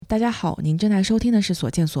大家好，您正在收听的是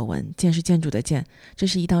所见所闻，见是建筑的见，这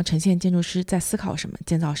是一档呈现建筑师在思考什么、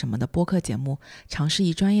建造什么的播客节目，尝试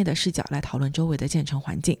以专业的视角来讨论周围的建成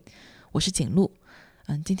环境。我是景路，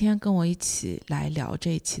今天跟我一起来聊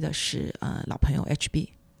这一期的是老朋友 HB。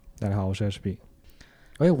大家好，我是 HB。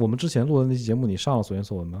我们之前录的那期节目，你上了所见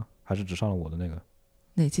所闻吗？还是只上了我的那个？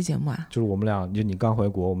哪期节目啊？就是我们俩，就你刚回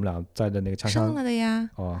国，我们俩在的那个锵锵。上了的呀。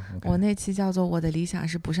okay。我那期叫做我的理想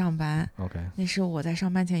是不上班。OK。那是我在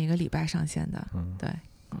上班前1个礼拜上线的。对。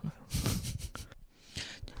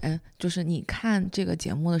就是你看这个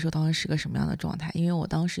节目的时候，当时是个什么样的状态？因为我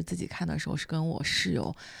当时自己看的时候是跟我室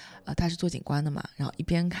友，他是做景观的嘛，然后一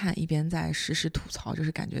边看一边在实时吐槽，就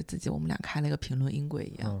是感觉自己我们俩开了一个评论音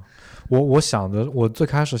轨一样。我想着，我最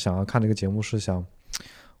开始想要看这个节目是想，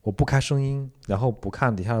我不开声音，然后不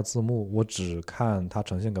看底下的字幕，我只看它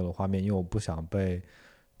呈现给我的画面，因为我不想被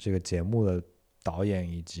这个节目的导演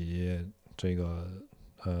以及这个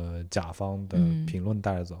甲方的评论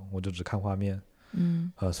带着走，我就只看画面。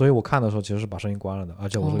所以我看的时候其实是把声音关了的，而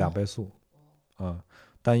且我是2倍速。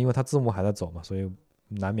但因为它字幕还在走嘛，所以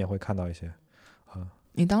难免会看到一些。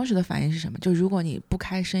你当时的反应是什么？就如果你不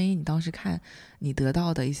开声音，你当时看你得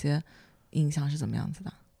到的一些印象是怎么样子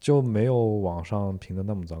的？就没有网上评的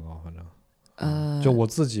那么糟糕，反正就我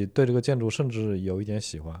自己对这个建筑甚至有一点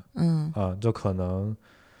喜欢。就可能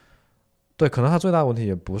它最大的问题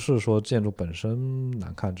也不是说建筑本身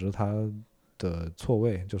难看，只是它的错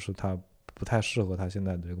位，就是它不太适合它现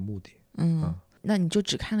在的这个目的。那你就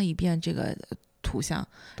只看了一遍这个图像，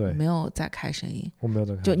对，没有再开声音。我没有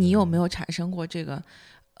再开声音。就你有没有产生过这个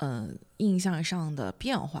印象上的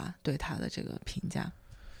变化？对它的这个评价？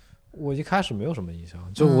我一开始没有什么印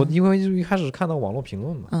象，就我因为一开始看到网络评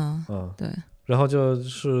论嘛，对，然后就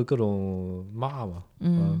是各种骂嘛，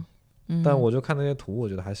但我就看那些图，我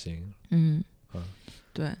觉得还行。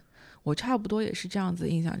对，我差不多也是这样子的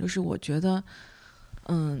印象，就是我觉得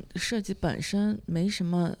设计本身没什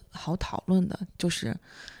么好讨论的，就是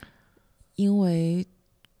因为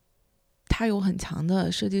它有很强的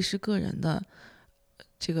设计师个人的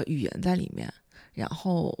这个语言在里面，然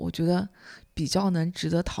后我觉得比较能值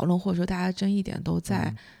得讨论或者说大家争议点都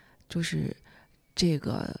在就是这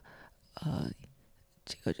个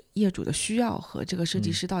业主的需要和这个设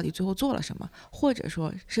计师到底最后做了什么，或者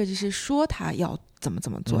说设计师说他要怎么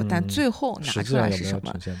做，但最后拿出来是什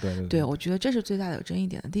么？对，我觉得这是最大的有争议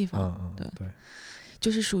点的地方。对，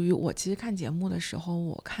就是属于我其实看节目的时候，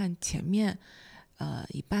我看前面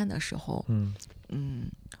一半的时候，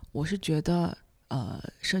我是觉得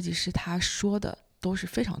设计师他说的都是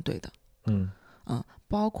非常对的。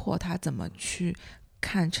包括他怎么去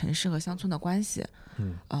看城市和乡村的关系，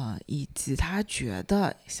以及他觉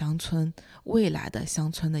得乡村未来的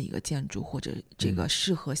乡村的一个建筑，或者这个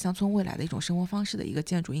适合乡村未来的一种生活方式的一个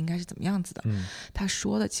建筑应该是怎么样子的，他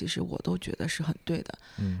说的其实我都觉得是很对的，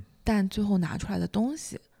但最后拿出来的东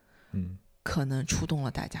西，可能触动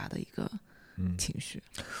了大家的一个情绪。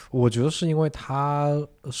我觉得是因为他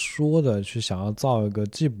说的去想要造一个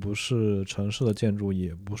既不是城市的建筑，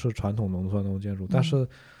也不是传统农村那种建筑，但是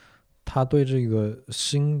他对这个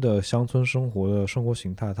新的乡村生活的生活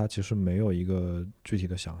形态，他其实没有一个具体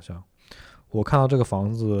的想象。我看到这个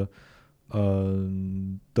房子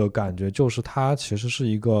的感觉就是它其实是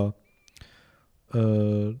一个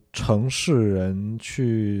城市人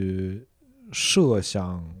去设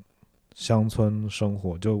想乡村生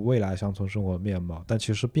活，就未来乡村生活的面貌，但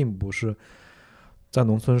其实并不是在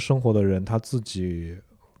农村生活的人他自己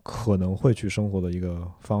可能会去生活的一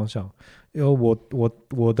个方向。因为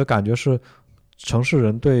我的感觉是，城市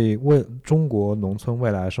人对中国农村未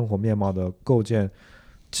来生活面貌的构建，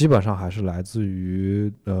基本上还是来自于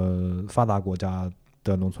发达国家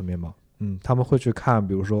的农村面貌。他们会去看，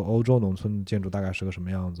比如说欧洲农村建筑大概是个什么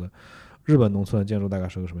样子，日本农村的建筑大概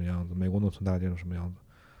是个什么样子，美国农村大概建筑什么样子。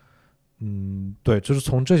对，就是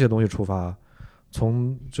从这些东西出发，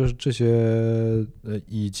从就是这些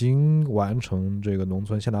已经完成这个农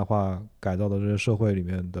村现代化改造的这些社会里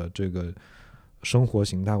面的这个生活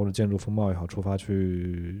形态或者建筑风貌也好，出发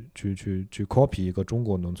去 copy 一个中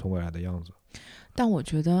国农村未来的样子。但我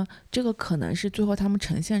觉得这个可能是最后他们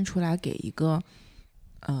呈现出来给一个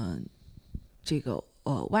这个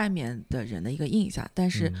外面的人的一个印象，但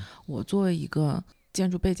是我作为一个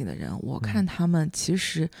建筑背景的人，我看他们其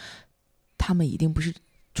实他们一定不是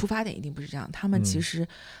出发点，一定不是这样，他们其实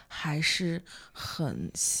还是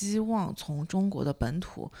很希望从中国的本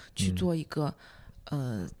土去做一个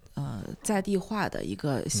在地化的一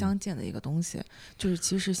个乡建的一个东西，就是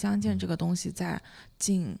其实乡建这个东西在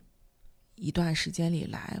近一段时间里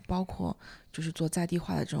来，包括就是做在地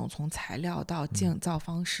化的这种从材料到建造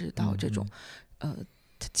方式到这种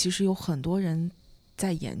其实有很多人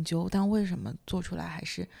在研究，但为什么做出来还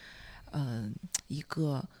是一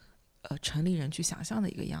个城里人去想象的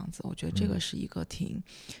一个样子？我觉得这个是一个挺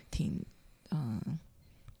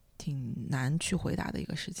难去回答的一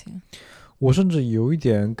个事情。我甚至有一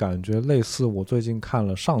点感觉类似我最近看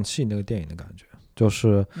了上汽那个电影的感觉，就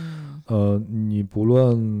是你不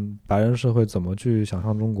论白人社会怎么去想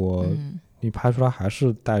象中国，你拍出来还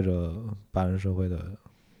是带着白人社会的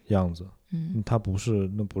样子。它不是，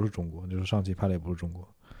那不是中国，就是上汽拍的也不是中国。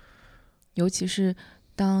尤其是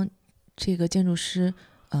当这个建筑师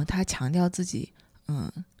他强调自己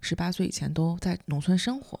18岁以前都在农村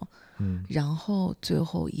生活，然后最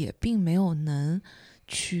后也并没有能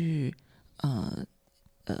去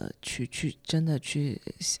去真的去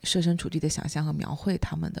设身处地的想象和描绘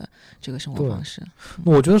他们的这个生活方式。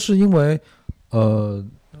我觉得是因为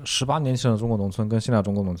18年前的中国农村跟现在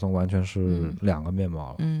中国农村完全是两个面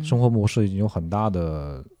貌了，生活模式已经有很大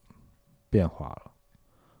的变化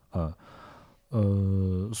了，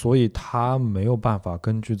所以他没有办法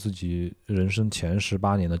根据自己人生前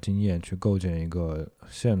18年的经验去构建一个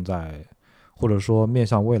现在或者说面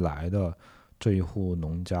向未来的这一户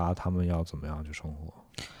农家他们要怎么样去生活。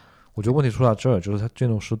我觉得问题出在这儿，就是建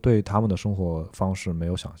筑师对他们的生活方式没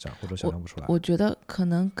有想象，或者想象不出来。我觉得可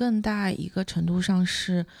能更大一个程度上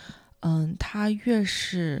是他越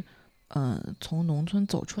是从农村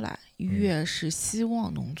走出来，越是希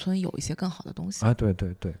望农村有一些更好的东西。对，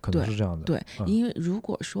可能是这样的。对，因为如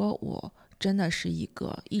果说我真的是一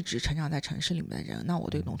个一直成长在城市里面的人，那我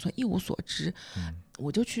对农村一无所知，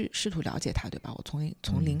我就去试图了解它，对吧？我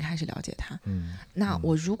从零开始了解它。那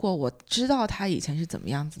如果我知道它以前是怎么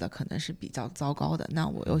样子的，可能是比较糟糕的，那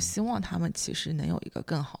我又希望他们其实能有一个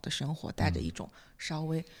更好的生活，带着一种稍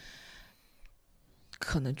微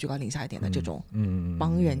可能居高临下一点的这种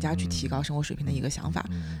帮人家去提高生活水平的一个想法，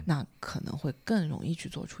那可能会更容易去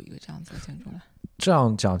做出一个这样子的建筑来。这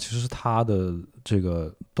样讲，其实他的这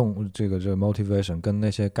个motivation 跟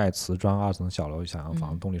那些盖瓷砖2层小楼想要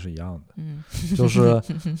房的动力是一样的。就是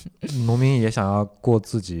农民也想要过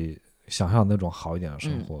自己想象的那种好一点的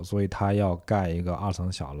生活，所以他要盖一个2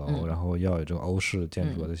层小楼，然后要有这个欧式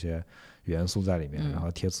建筑的这些元素在里面，然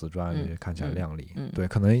后贴瓷砖也看起来亮丽。对，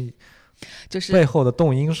可能就是背后的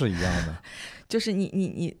动因是一样的。就是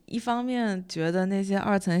你一方面觉得那些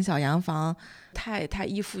2层小洋房太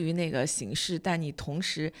依附于那个形式，但你同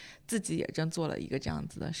时自己也正做了一个这样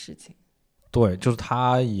子的事情。对，就是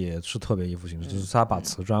他也是特别依附形式，就是他把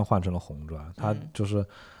瓷砖换成了红砖，他就是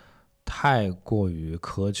太过于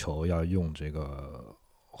苛求要用这个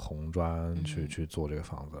红砖去做这个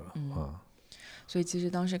房子了。所以其实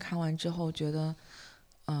当时看完之后觉得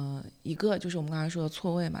一个就是我们刚才说的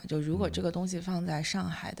错位嘛，就如果这个东西放在上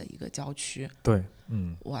海的一个郊区，对，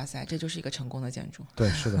哇塞，这就是一个成功的建筑。对，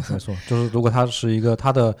是的，没错，就是如果它是一个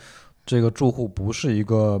它的这个住户不是一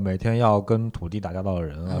个每天要跟土地打交道的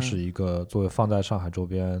人，而是一个作为放在上海周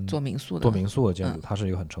边做民宿的建筑，它是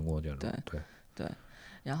一个很成功的建筑。对。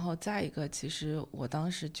然后再一个，其实我当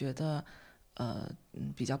时觉得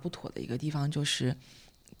比较不妥的一个地方就是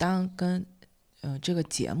当跟这个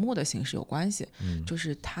节目的形式有关系，就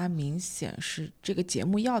是它明显是这个节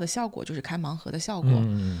目要的效果就是开盲盒的效果，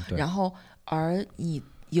然后而你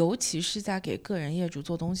尤其是在给个人业主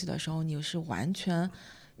做东西的时候，你是完全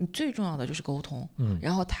你最重要的就是沟通，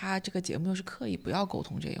然后他这个节目又是刻意不要沟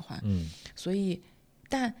通这一环，所以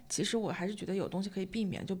但其实我还是觉得有东西可以避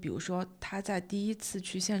免，就比如说他在第一次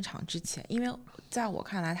去现场之前，因为在我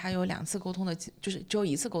看来他有2次沟通的，就是只有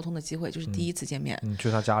1次沟通的机会，就是第一次见面，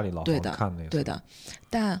去他家里老好看那次。对的，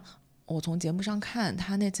但我从节目上看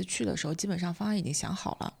他那次去的时候基本上方案已经想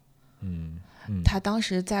好了，他当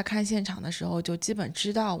时在看现场的时候就基本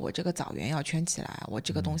知道我这个枣园要圈起来，我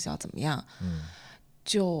这个东西要怎么样，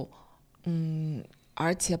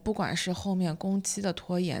而且不管是后面工期的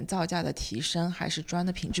拖延、造价的提升，还是砖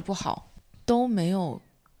的品质不好，都没有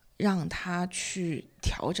让他去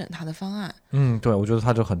调整他的方案。对，我觉得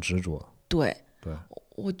他就很执着。对，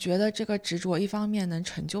我觉得这个执着一方面能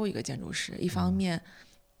成就一个建筑师，一方面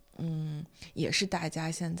也是大家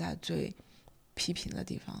现在最批评的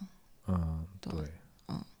地方。对，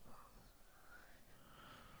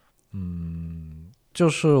就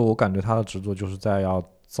是我感觉他的执着就是在要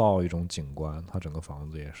造一种景观，他整个房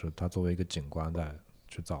子也是他作为一个景观在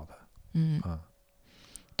去造的。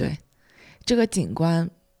对，这个景观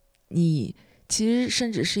你其实甚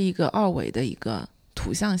至是一个2维的一个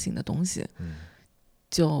图像性的东西，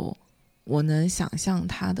就我能想象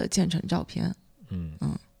它的建成照片。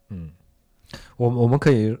我们可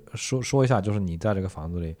以说一下，就是你在这个房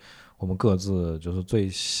子里，我们各自就是最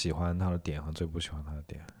喜欢它的点和最不喜欢它的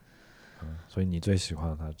点。所以你最喜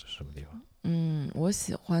欢它是什么地方？我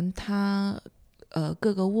喜欢它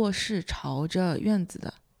各个卧室朝着院子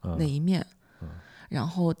的那一面，然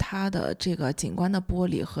后它的这个景观的玻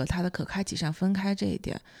璃和它的可开启扇分开这一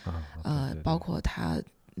点，包括它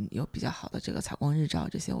有比较好的这个采光日照，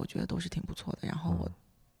这些我觉得都是挺不错的。然后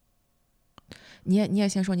你也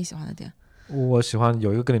先说你喜欢的点。我喜欢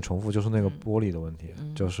有一个跟你重复，就是那个玻璃的问题，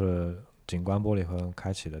就是景观玻璃和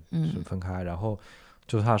开启的是分开，然后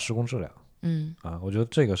就是它的施工质量。我觉得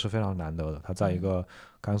这个是非常难得的，它在一个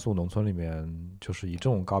甘肃农村里面，就是以这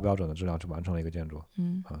种高标准的质量去完成了一个建筑，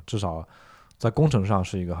至少在工程上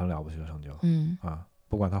是一个很了不起的成就，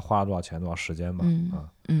不管他花了多少钱多少时间吧，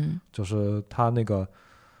就是他那个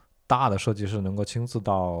大的设计师能够亲自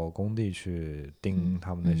到工地去盯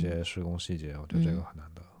他们那些施工细节，我觉得这个很难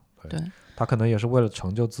得。对，他可能也是为了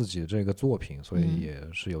成就自己这个作品，所以也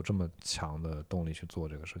是有这么强的动力去做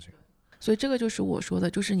这个事情。所以这个就是我说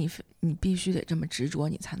的，就是你必须得这么执着，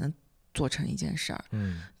你才能做成一件事儿。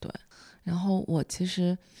对。然后我其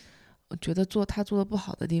实我觉得他做的不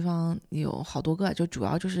好的地方有好多个，就主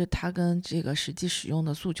要就是他跟这个实际使用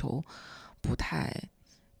的诉求不太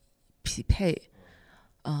匹配。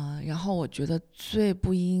然后我觉得最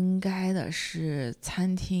不应该的是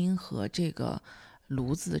餐厅和这个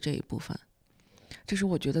炉子这一部分，这是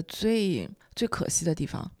我觉得最可惜的地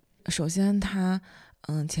方。首先他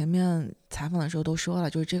前面采访的时候都说了，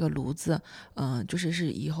就是这个炉子就是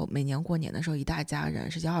以后每年过年的时候一大家人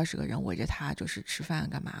10几20个人围着它就是吃饭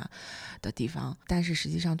干嘛的地方，但是实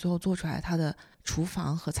际上最后做出来它的厨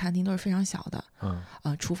房和餐厅都是非常小的。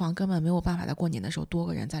厨房根本没有办法在过年的时候多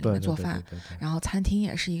个人在里面做饭，然后餐厅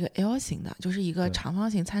也是一个 L 型的，就是一个长方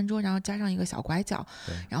形餐桌，然后加上一个小拐角，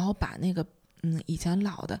然后把那个以前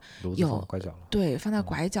老的有拐角了，对，放在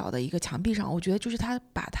拐角的一个墙壁上，我觉得就是他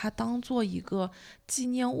把它当做一个纪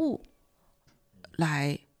念物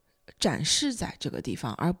来展示在这个地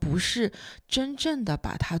方，而不是真正的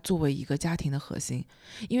把它作为一个家庭的核心。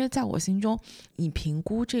因为在我心中，你评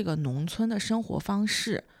估这个农村的生活方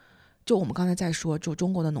式，就我们刚才在说，就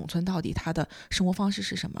中国的农村到底它的生活方式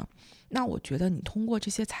是什么，那我觉得你通过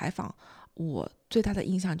这些采访，我最大的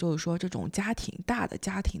印象就是说，这种大的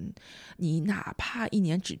家庭，你哪怕一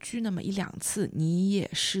年只聚那么1-2次，你也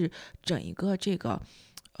是整一个这个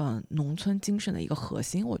农村精神的一个核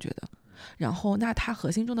心，我觉得。然后那它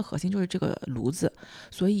核心中的核心就是这个炉子，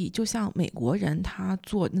所以就像美国人他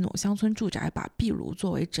做那种乡村住宅，把壁炉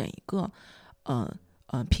作为整一个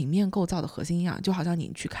平面构造的核心一样，就好像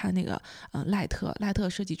你去看那个赖特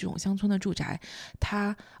设计这种乡村的住宅，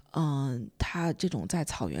它这种在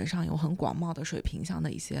草原上有很广袤的水平向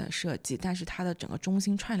的一些设计，但是它的整个中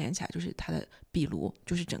心串联起来就是它的壁炉，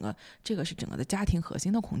就是这个是整个的家庭核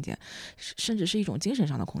心的空间，甚至是一种精神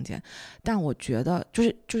上的空间。但我觉得就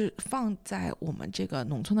是放在我们这个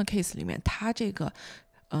农村的 case 里面，它这个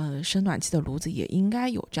生暖气的炉子也应该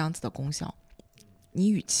有这样子的功效。你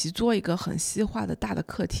与其做一个很西化的大的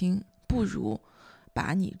客厅，不如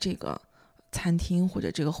把你这个餐厅或者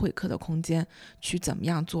这个会客的空间去怎么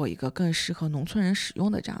样做一个更适合农村人使用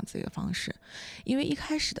的这样子一个方式。因为一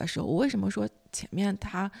开始的时候，我为什么说前面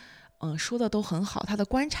他说的都很好，他的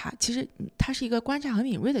观察其实他是一个观察很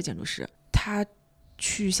敏锐的建筑师。他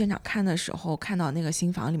去现场看的时候，看到那个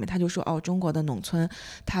新房里面，他就说中国的农村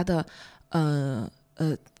它的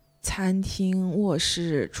餐厅、卧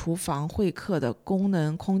室、厨房、会客的功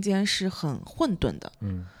能空间是很混沌的。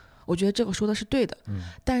我觉得这个说的是对的。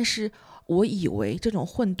但是我以为这种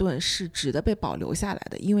混沌是值得被保留下来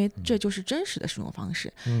的，因为这就是真实的使用方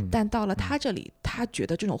式。但到了他这里，他觉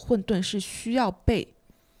得这种混沌是需要被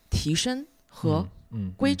提升和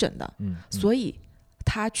规整的。所以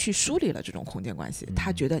他去梳理了这种空间关系。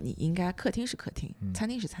他觉得你应该客厅是客厅，餐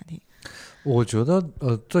厅是餐厅。我觉得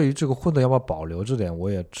对于这个混沌要不要保留这点，我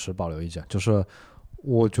也持保留意见。就是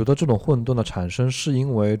我觉得这种混沌的产生是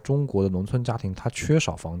因为中国的农村家庭它缺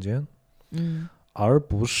少房间，而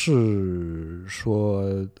不是说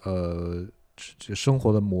生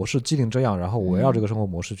活的模式既定这样，然后围绕这个生活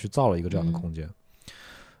模式去造了一个这样的空间。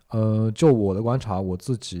就我的观察，我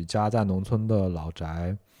自己家在农村的老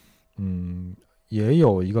宅，也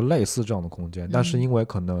有一个类似这样的空间，但是因为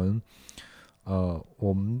可能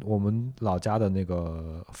我们老家的那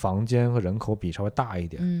个房间和人口比稍微大一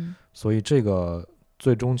点，所以这个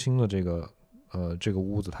最中心的这个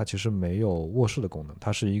屋子它其实没有卧室的功能，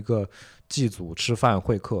它是一个祭祖、吃饭、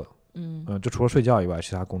会客，就除了睡觉以外，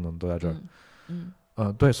其他功能都在这儿。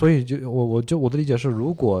对，所以我的理解是，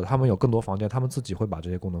如果他们有更多房间，他们自己会把这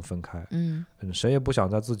些功能分开。谁也不想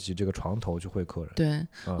在自己这个床头去会客人。对，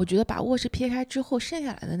我觉得把卧室撇开之后，剩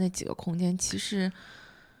下来的那几个空间其实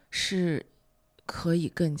是可以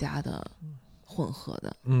更加的混合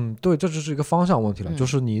的。对，这只是一个方向问题了，就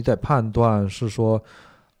是你得判断是说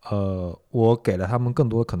我给了他们更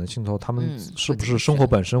多的可能性之后，他们是不是生活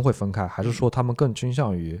本身会分开，还是说他们更倾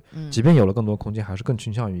向于，即便有了更多空间，还是更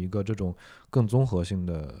倾向于一个这种更综合性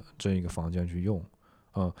的这一个房间去用？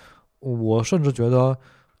我甚至觉得，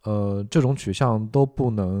这种取向都不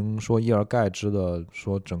能说一而概之的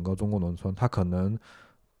说整个中国农村，它可能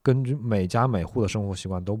根据每家每户的生活习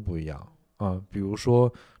惯都不一样比如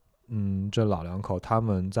说，这老两口他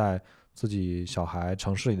们在自己小孩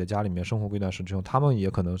城市里的家里面生活过一段时间后，他们也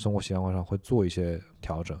可能生活习惯上会做一些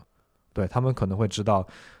调整，对，他们可能会知道，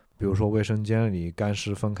比如说卫生间里干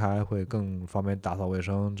湿分开会更方便打扫卫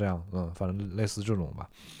生，这样反正类似这种吧。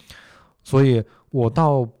所以我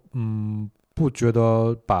倒不觉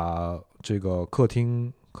得把这个客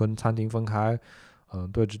厅跟餐厅分开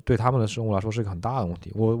对他们的生活来说是一个很大的问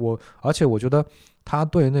题。而且我觉得他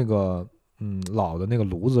对那个老的那个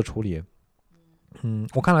炉子的处理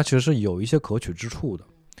我看来其实是有一些可取之处的，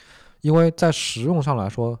因为在实用上来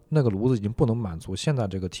说，那个炉子已经不能满足现在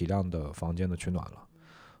这个体量的房间的取暖了，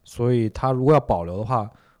所以它如果要保留的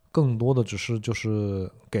话，更多的只是就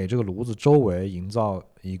是给这个炉子周围营造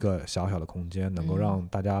一个小小的空间，能够让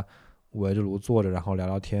大家围着炉坐着，然后聊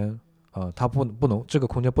聊天。它不能这个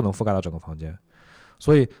空间不能覆盖到整个房间，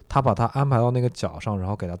所以他把它安排到那个角上，然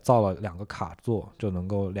后给它造了2个卡座，就能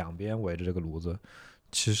够两边围着这个炉子。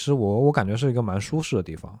其实我感觉是一个蛮舒适的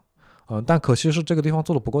地方，但可惜是这个地方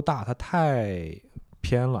做的不够大，它太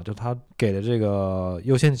偏了，就它给的这个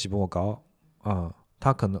优先级不够高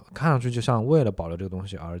它可能看上去就像为了保留这个东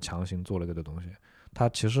西而强行做了这个东西，它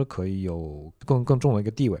其实可以有更重的一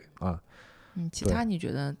个地位其他你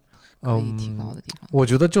觉得可以提高的地方？我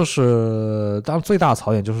觉得就是当然最大的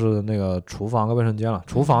槽点就是那个厨房跟卫生间了。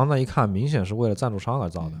厨房那一看明显是为了赞助商而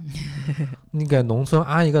造的，你给农村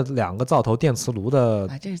安一个2个灶头电磁炉的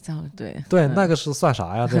这是这样对那个是算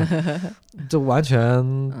啥呀？这完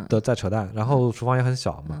全的在扯淡。然后厨房也很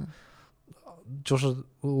小嘛，就是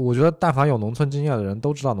我觉得但凡有农村经验的人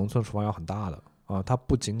都知道农村厨房要很大的它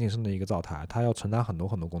不仅仅是那一个灶台，它要承担很多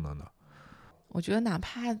很多功能的。我觉得哪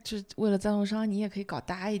怕就是为了赞助商，你也可以搞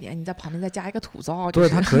大一点，你在旁边再加一个土灶。对，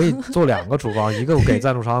它可以做2个厨房，一个给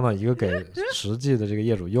赞助商的，一个给实际的这个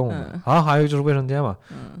业主用的。然后还有就是卫生间嘛，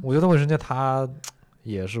我觉得卫生间它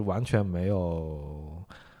也是完全没有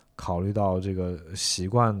考虑到这个习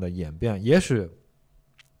惯的演变。也许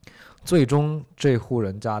最终这户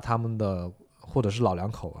人家他们的或者是老两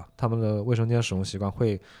口他们的卫生间使用习惯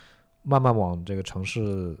会慢慢往这个城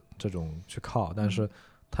市这种去靠，但是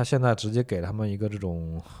他现在直接给他们一个这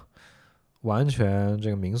种完全这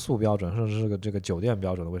个民宿标准，甚至是个这个酒店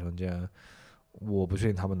标准的卫生间，我不确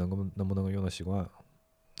定他们能不能够用得习惯。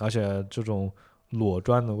而且这种裸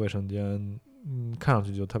砖的卫生间，看上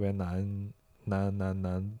去就特别难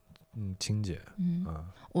清洁。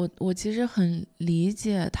我其实很理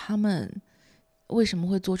解他们为什么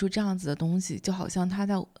会做出这样子的东西，就好像他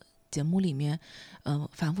在节目里面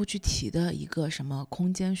反复去提的一个什么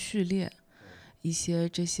空间序列，一些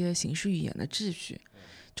这些形式语言的秩序，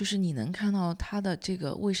就是你能看到它的这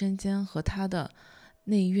个卫生间和它的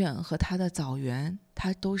内院和它的枣园，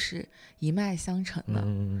它都是一脉相承的。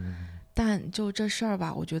但就这事儿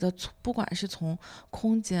吧，我觉得不管是从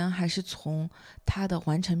空间还是从它的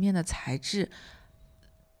完成面的材质，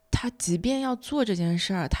他即便要做这件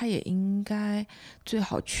事儿，他也应该最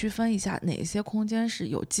好区分一下哪些空间是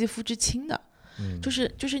有肌肤之亲的。就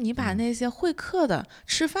是你把那些会客的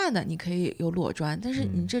吃饭的你可以有裸砖，但是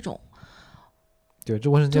你这种对，这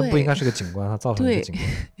卫生间不应该是个景观，它造成一个景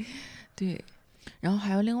观。对，然后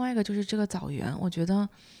还有另外一个就是这个枣园，我觉得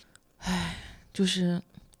就是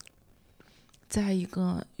在一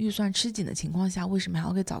个预算吃紧的情况下，为什么还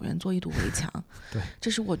要给枣园做一堵围墙？对，这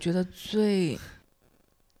是我觉得最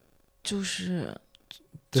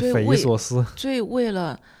匪夷所思，最为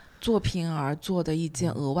了作品而做的一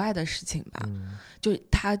件额外的事情吧。就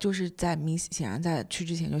他就是显然在去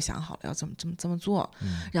之前就想好了要这么做。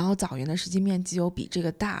然后枣园的实际面积有比这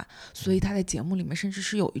个大，所以他在节目里面甚至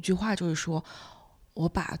是有一句话，就是说我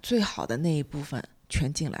把最好的那一部分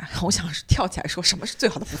全进来。我想跳起来说什么是最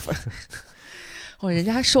好的部分？人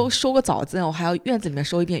家收个枣子，我还要院子里面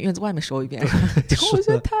收一遍，院子外面收一遍，我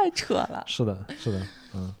觉得太扯了。是的。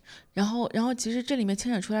然后其实这里面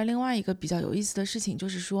牵扯出来另外一个比较有意思的事情，就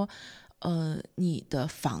是说你的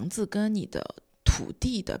房子跟你的土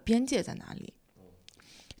地的边界在哪里？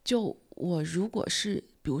就我如果是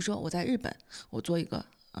比如说我在日本，我做一个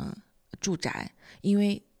住宅，因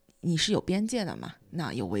为你是有边界的嘛，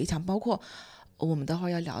那有围墙，包括我们待会儿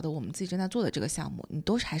要聊的我们自己正在做的这个项目，你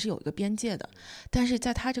都是还是有一个边界的。但是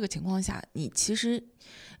在它这个情况下，其实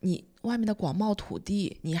你外面的广袤土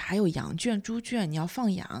地，你还有羊圈猪圈，你要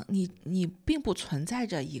放羊，你并不存在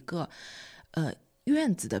着一个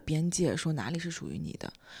院子的边界说哪里是属于你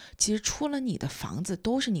的，其实除了你的房子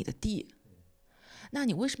都是你的地，那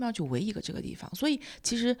你为什么要去围一个这个地方？所以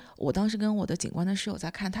其实我当时跟我的景观的室友在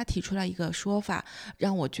看，他提出来一个说法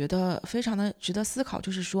让我觉得非常的值得思考，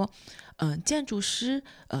就是说建筑师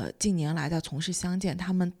近年来在从事相建，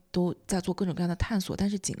他们都在做各种各样的探索，但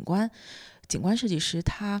是景观设计师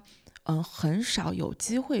他很少有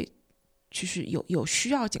机会就是有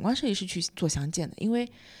需要景观设计师去做相建的，因为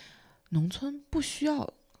农村不需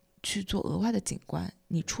要去做额外的景观，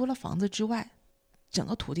你除了房子之外整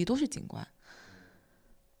个土地都是景观，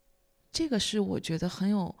这个是我觉得很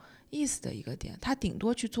有意思的一个点。他顶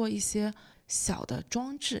多去做一些小的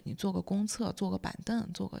装置，你做个公厕，做个板凳，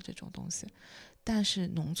做个这种东西，但是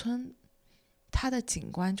农村它的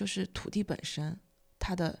景观就是土地本身，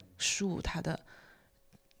它的树，它的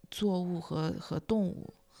作物和动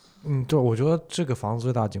物。对，我觉得这个房子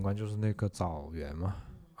最大的景观就是那个枣园嘛，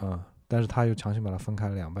但是他又强行把它分开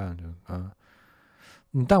了两半，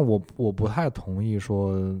但我不太同意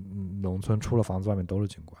说农村除了房子外面都是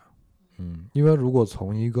景观，因为如果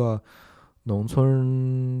从一个农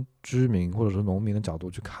村居民或者是农民的角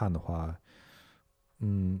度去看的话，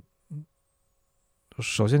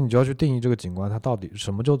首先你就要去定义这个景观它到底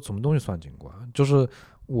什么东西算景观，就是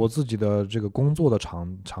我自己的这个工作的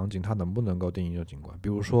场景它能不能够定义这个景观。比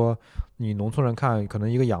如说你农村人看可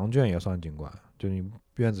能一个羊圈也算景观，就你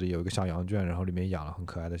院子里有一个小羊圈，然后里面养了很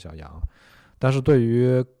可爱的小羊，但是对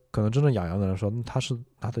于可能真正养羊的人说，它是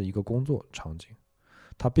他的一个工作场景，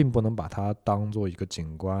他并不能把它当做一个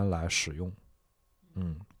景观来使用，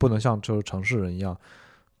不能像就是城市人一样，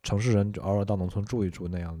城市人偶尔到农村住一住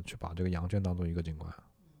那样去把这个羊圈当做一个景观，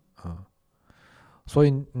所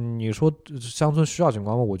以你说乡村需要景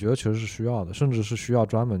观吗？我觉得其实是需要的，甚至是需要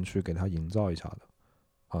专门去给它营造一下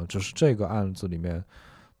的，只是这个案子里面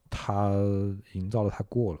它营造的太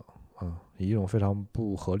过了，以一种非常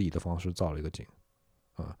不合理的方式造了一个景，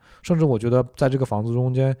甚至我觉得在这个房子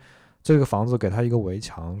中间，这个房子给它一个围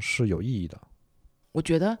墙是有意义的。我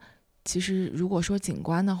觉得其实如果说景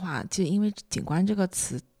观的话，其实因为景观这个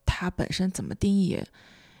词它本身怎么定义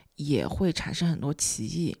也会产生很多歧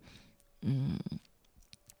义，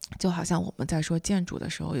就好像我们在说建筑的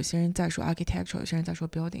时候，有些人在说 architecture， 有些人在说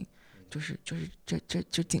building， 就是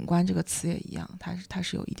这景观这个词也一样，它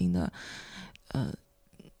是有一定的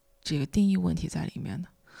这个定义问题在里面的。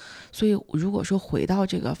所以如果说回到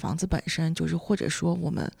这个房子本身，就是或者说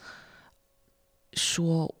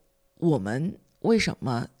我们为什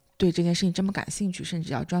么对这件事情这么感兴趣，甚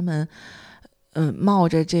至要专门冒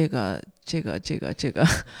着这个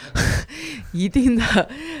一定的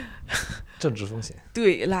政治风险，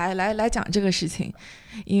对，来讲这个事情，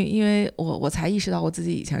因为我才意识到我自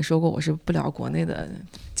己以前说过我是不聊国内的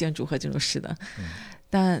建筑和建筑师的，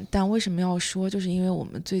但为什么要说，就是因为我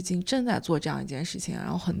们最近正在做这样一件事情，然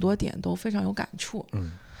后很多点都非常有感触，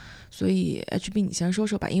所以 HB 你先说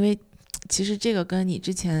说吧，因为其实这个跟你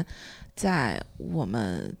之前在我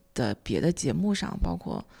们的别的节目上，包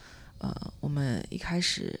括我们一开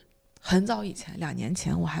始很早以前2年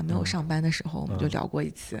前我还没有上班的时候，我们就聊过一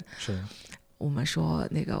次，是我们说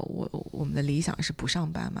那个我们的理想是不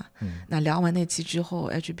上班嘛，那聊完那期之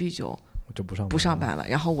后 HB 就不上班了，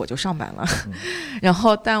然后我就上班了，然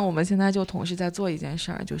后但我们现在就同时在做一件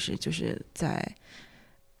事儿，就是在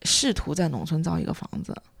试图在农村造一个房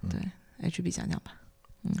子，对，HB 讲讲吧。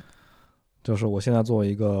就是我现在作为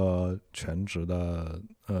一个全职的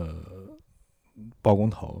包工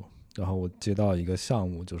头，然后我接到一个项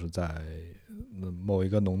目，就是在某一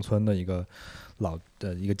个农村的一个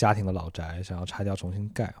家庭的老宅，想要拆掉重新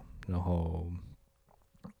盖，然后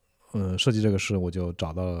设计这个事我就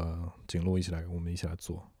找到了景路我们一起来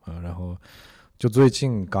做，然后就最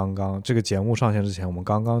近刚刚这个节目上线之前，我们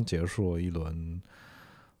刚刚结束了一轮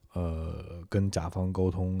跟甲方沟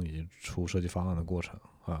通以及出设计方案的过程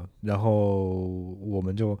然后我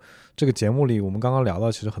们就这个节目里我们刚刚聊到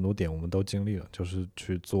其实很多点我们都经历了，就是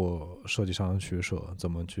去做设计上的取舍，怎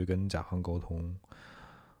么去跟甲方沟通，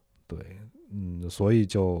对，所以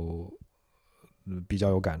就比较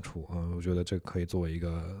有感触，我觉得这可以作为一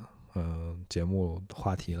个节目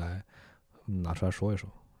话题来拿出来说一说，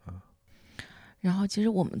然后其实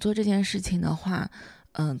我们做这件事情的话，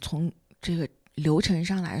从这个流程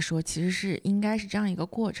上来说，其实应该是这样一个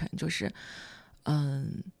过程，就是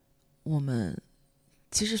我们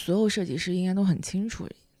其实所有设计师应该都很清楚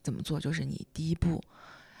怎么做，就是你第一步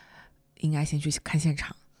应该先去看现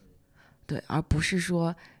场，对，而不是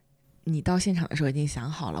说你到现场的时候已经想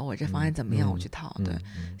好了我这方案怎么样，我去套，对，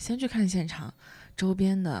先去看现场周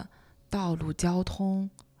边的道路交通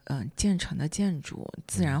建成的建筑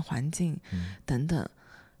自然环境等等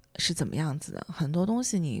是怎么样子的。很多东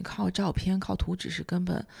西你靠照片靠图纸是根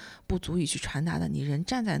本不足以去传达的，你人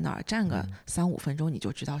站在那儿站个3-5分钟你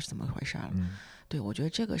就知道是怎么回事了。对，我觉得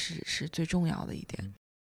这个是最重要的一点。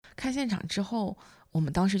看现场之后我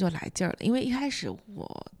们当时就来劲儿了，因为一开始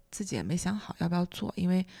我自己也没想好要不要做，因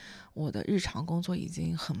为我的日常工作已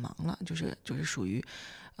经很忙了，就是属于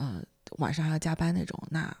晚上还要加班那种，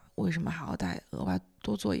那为什么还要再额外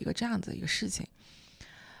多做一个这样子的一个事情。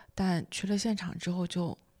但去了现场之后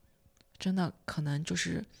就真的可能就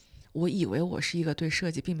是我以为我是一个对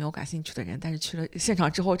设计并没有感兴趣的人，但是去了现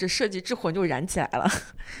场之后这设计之魂就燃起来了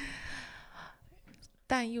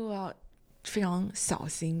但又要非常小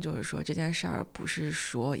心，就是说这件事儿不是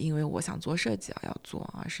说因为我想做设计要做，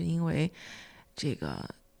而是因为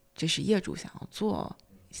这是业主想要做，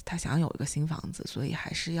他想有一个新房子，所以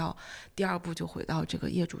还是要第二步就回到这个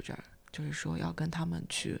业主这儿，就是说要跟他们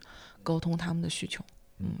去沟通他们的需求。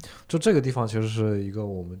就这个地方其实是一个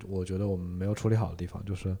我觉得我们没有处理好的地方，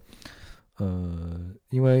就是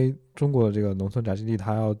因为中国的这个农村宅基地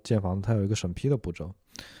它要建房子，它有一个审批的步骤。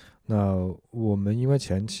那我们因为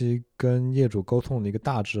前期跟业主沟通的一个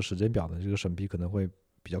大致的时间表呢，这个审批可能会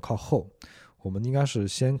比较靠后，我们应该是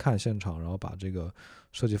先看现场，然后把这个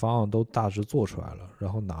设计方案都大致做出来了，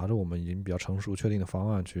然后拿着我们已经比较成熟确定的方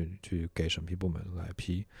案去给审批部门来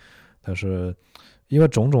批。但是因为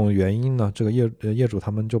种种原因呢，这个业主他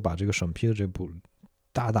们就把这个审批的这步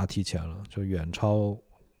大大提前了，就远超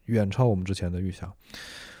我们之前的预想。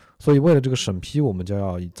所以为了这个审批，我们就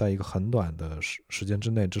要在一个很短的时间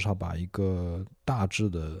之内，至少把一个大致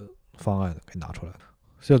的方案给拿出来。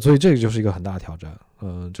所以这个就是一个很大的挑战。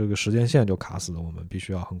这个时间线就卡死了，我们必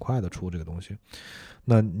须要很快的出这个东西。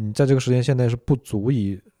那你在这个时间线内是不足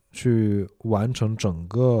以去完成整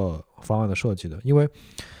个方案的设计的，因为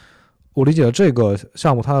我理解的这个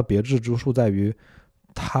项目它的别致之处在于，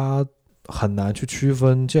它很难去区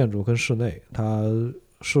分建筑跟室内，它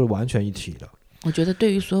是完全一体的。我觉得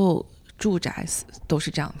对于所有住宅都是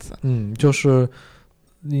这样子。就是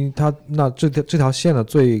那这条线的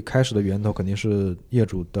最开始的源头肯定是业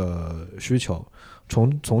主的需求，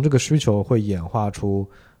从这个需求会演化出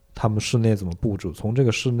他们室内怎么布置，从这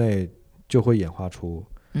个室内就会演化出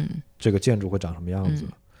这个建筑会长什么样子。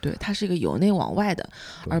对，它是一个由内往外的，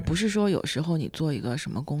而不是说有时候你做一个什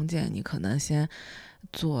么工件，你可能先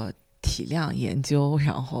做体量研究，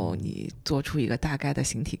然后你做出一个大概的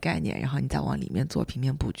形体概念，然后你再往里面做平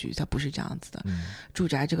面布局，它不是这样子的。住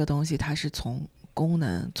宅这个东西它是从功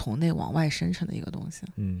能从内往外生成的一个东西。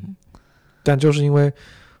但就是因为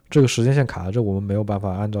这个时间线卡在这，我们没有办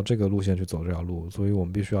法按照这个路线去走这条路，所以我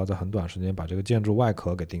们必须要在很短时间把这个建筑外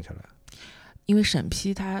壳给定下来。因为审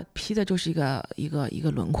批它批的就是一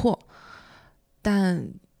个轮廓，但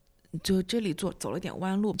就这里走了点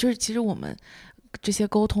弯路，就是其实我们这些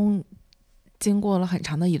沟通经过了很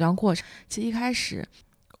长的一段过程。其实一开始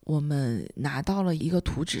我们拿到了一个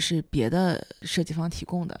图纸是别的设计方提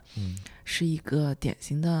供的，是一个典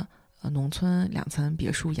型的农村2层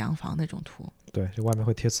别墅洋房那种图。对，就外面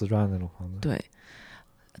会贴瓷砖的那种房子。对，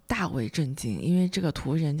大为震惊，因为这个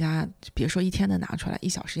图人家别说1天能拿出来，1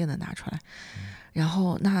小时也能拿出来。然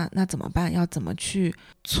后那怎么办？要怎么去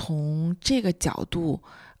从这个角度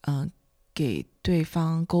给对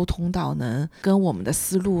方沟通到能跟我们的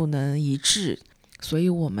思路能一致？所以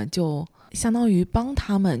我们就相当于帮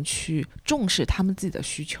他们去重视他们自己的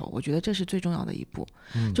需求，我觉得这是最重要的一步。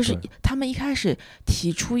就是他们一开始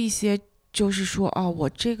提出一些就是说我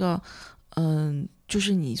这个就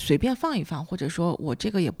是你随便放一放，或者说我这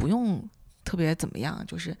个也不用特别怎么样，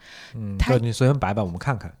就是你随便摆摆我们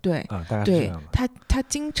看看。对，大概是这样的。他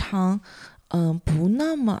经常不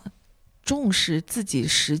那么重视自己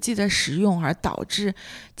实际的使用，而导致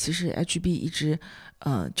其实 HB 一直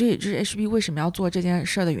这也是 HB 为什么要做这件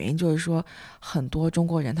事的原因，就是说很多中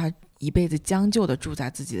国人他一辈子将就的住在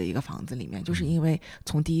自己的一个房子里面，就是因为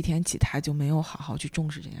从第一天起他就没有好好去重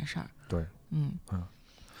视这件事儿。对，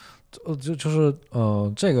就是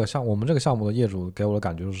这个我们这个项目的业主给我的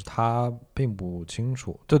感觉就是他并不清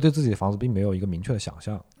楚，对自己的房子并没有一个明确的想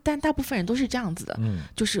象。但大部分人都是这样子的，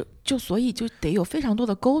所以就得有非常多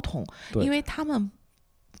的沟通，因为他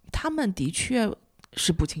们的确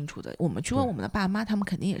是不清楚的。我们去问我们的爸妈，他们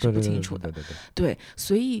肯定也是不清楚的。对，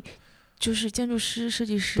所以就是建筑师、设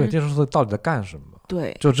计师，对建筑师到底在干什么？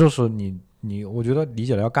对，就是你，我觉得理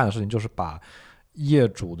解了要干的事情就是把业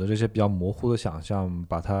主的这些比较模糊的想象，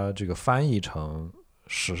把它这个翻译成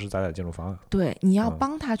实实在在的建筑方案。对，你要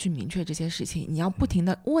帮他去明确这些事情，你要不停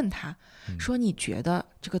的问他，说你觉得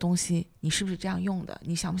这个东西你是不是这样用的？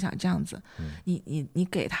你想不想这样子？你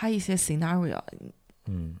给他一些 scenario，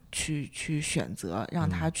去选择，让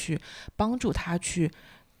他去帮助他去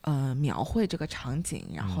描绘这个场景，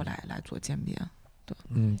然后来做渐变。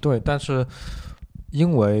对，对，但是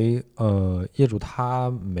因为业主他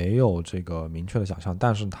没有这个明确的想象，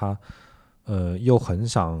但是他又很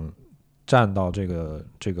想占到这个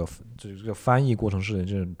翻译过程是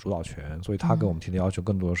这种主导权，所以他给我们提的要求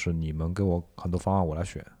更多的是你们给我很多方案我来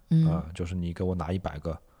选，就是你给我拿100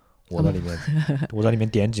个，我在里面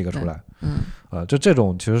点几个出来，这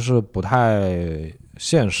种其实是不太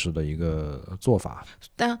现实的一个做法。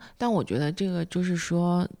但我觉得这个就是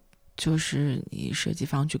说，就是你设计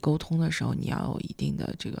方去沟通的时候，你要有一定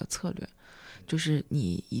的这个策略。就是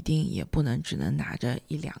你一定也不能只能拿着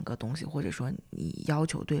1-2个东西，或者说你要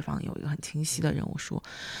求对方有一个很清晰的任务书，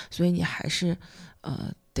所以你还是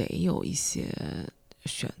得有一些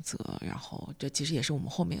选择。然后这其实也是我们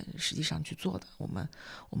后面实际上去做的，我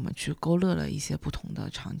们去勾勒了一些不同的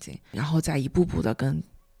场景，然后在一步步的跟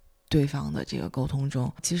对方的这个沟通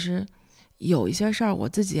中，其实有一些事儿我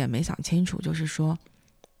自己也没想清楚，就是说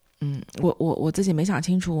我自己没想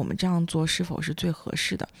清楚我们这样做是否是最合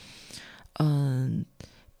适的。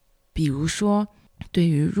比如说对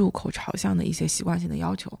于入口朝向的一些习惯性的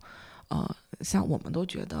要求，像我们都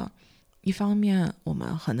觉得，一方面我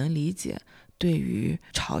们很能理解对于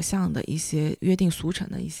朝向的一些约定俗成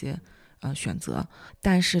的一些选择，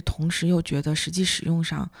但是同时又觉得实际使用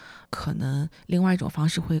上可能另外一种方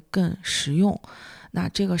式会更实用。那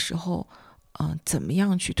这个时候怎么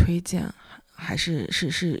样去推荐，还是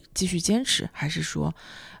继续坚持，还是说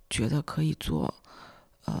觉得可以做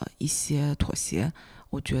一些妥协？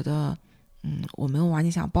我觉得我们往里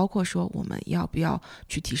想，包括说我们要不要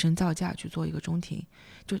去提升造价，去做一个中庭。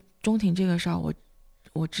就中庭这个事儿，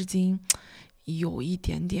我至今有一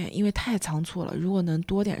点点，因为太仓促了，如果能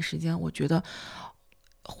多点时间，我觉得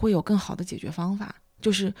会有更好的解决方法。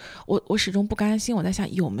就是我始终不甘心，我在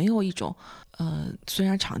想有没有一种虽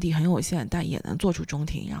然场地很有限，但也能做出中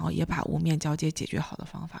庭，然后也把屋面交接解决好的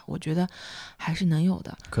方法。我觉得还是能有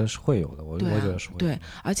的，可能是会有的，我觉得是会有的。对，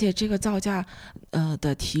而且这个造价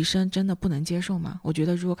的提升真的不能接受吗？我觉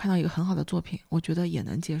得如果看到一个很好的作品，我觉得也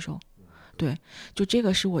能接受。对，就这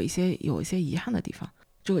个是我有一些遗憾的地方，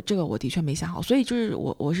这个我的确没想好。所以就是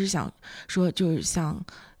我是想说，就是像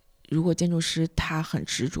如果建筑师他很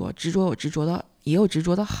执着有执着的，也有执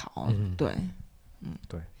着的好。对，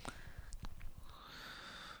对，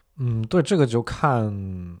对，这个就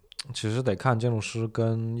其实得看建筑师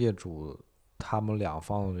跟业主他们两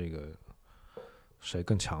方的这个谁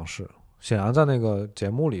更强势。显然在那个节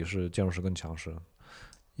目里是建筑师更强势，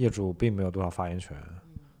业主并没有多少发言权，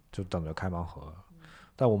就等着开盲盒。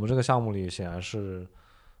但我们这个项目里显然是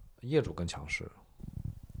业主更强势。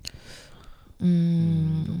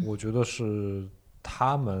我觉得是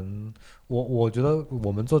他们，我觉得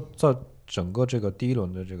我们在整个这个第一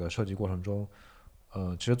轮的这个设计过程中，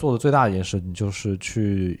其实做的最大的一件事情就是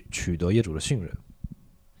去取得业主的信任。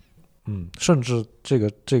甚至这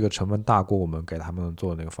个成本大过我们给他们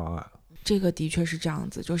做的那个方案。这个的确是这样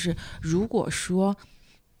子，就是如果说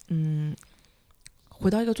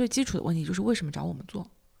回到一个最基础的问题，就是为什么找我们做？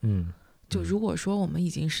就如果说我们已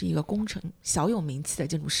经是一个工程小有名气的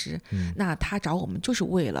建筑师，那他找我们就是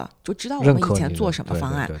为了就知道我们以前做什么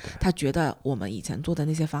方案，他觉得我们以前做的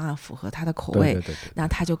那些方案符合他的口味，那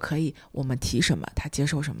他就可以我们提什么他接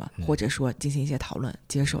受什么，或者说进行一些讨论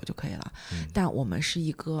接受就可以了。但我们是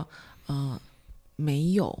一个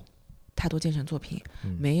没有太多建成作品，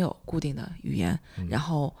没有固定的语言，然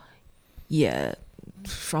后也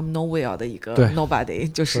from nowhere 的一个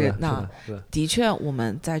nobody， 就是那的确我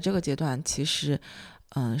们在这个阶段其实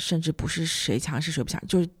甚至不是谁强是谁不强，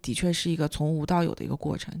就是的确是一个从无到有的一个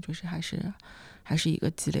过程，就是还是一个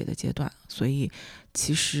积累的阶段。所以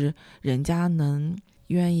其实人家能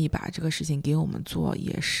愿意把这个事情给我们做，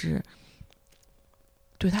也是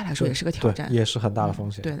对他来说也是个挑战，也是很大的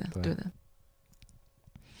风险。对的。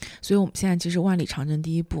所以我们现在其实万里长征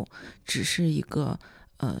第一步只是一个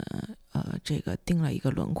这个定了一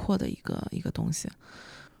个轮廓的一个东西。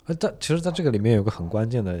但其实在这个里面有个很关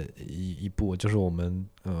键的一步，就是我们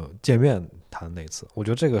见面谈的那次，我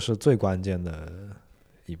觉得这个是最关键的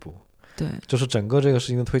一步。对，就是整个这个事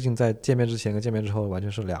情的推进，在见面之前跟见面之后完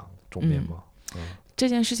全是两种面貌。这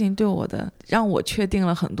件事情对我的让我确定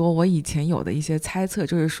了很多我以前有的一些猜测，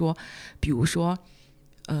就是说比如说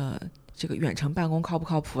这个远程办公靠不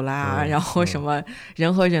靠谱啦，然后什么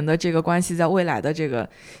人和人的这个关系在未来的这个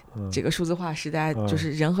数字化时代，就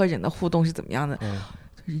是人和人的互动是怎么样的，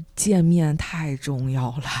见面太重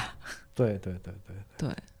要了。对，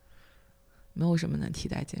没有什么能替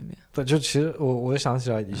代见面。对，就其实我想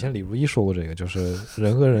起来以前李如一说过这个，就是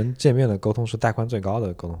人和人见面的沟通是带宽最高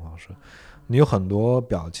的沟通方式。你有很多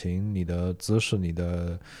表情，你的姿势，你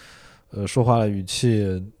的说话的语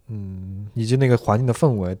气，以及那个环境的氛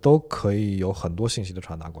围，都可以有很多信息的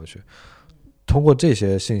传达过去。通过这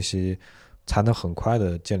些信息，才能很快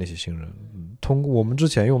的建立起信任。通过我们之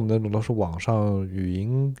前用的那种都是网上语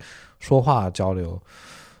音说话交流，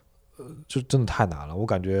就真的太难了。我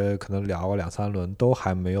感觉可能聊个2-3轮都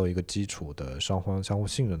还没有一个基础的双方相互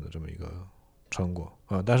信任的这么一个成果。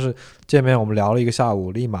但是见面我们聊了1个下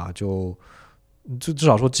午，立马就至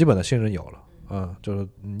少说基本的信任有了。就是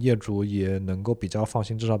业主也能够比较放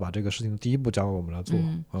心，至少把这个事情的第一步交给我们来做。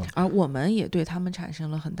而我们也对他们产生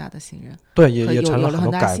了很大的信任，对，也产生了很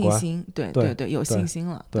多改观。对，有信心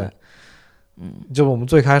了。对，就我们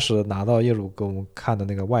最开始拿到业主给我们看的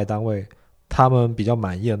那个外单位，他们比较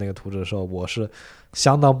满意的那个图纸的时候，我是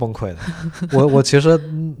相当崩溃的。我其实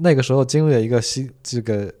那个时候经历了一个这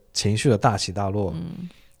个情绪的大起大落。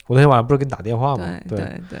我那天晚上不是给你打电话吗？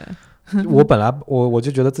对。我本来我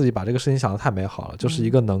就觉得自己把这个事情想得太美好了，就是一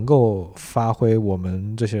个能够发挥我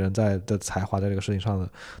们这些人的才华在这个事情上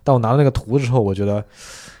的。但我拿到那个图之后，我觉得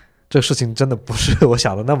这个事情真的不是我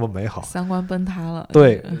想的那么美好，三观崩塌了。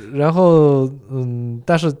对，然后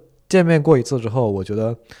但是见面过一次之后，我觉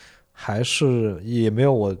得还是也没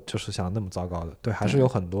有我就是想的那么糟糕的。对，还是有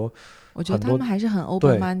很多。我觉得他们还是很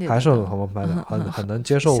open minded 的，还是很 open minded， 很能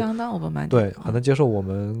接受，相当 open minded， 对，很能接受我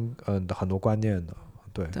们的很多观念的。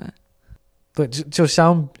对，就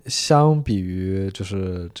相比于就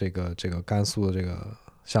是这个甘肃的这个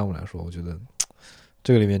项目来说，我觉得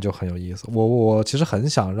这个里面就很有意思。我其实很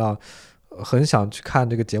想去看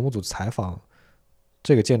这个节目组采访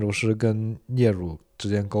这个建筑师跟业主之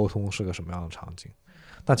间沟通是个什么样的场景，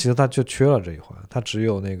但其实他就缺了这一环，他只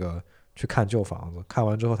有那个去看旧房子，看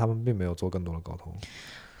完之后他们并没有做更多的沟通。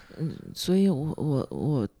所以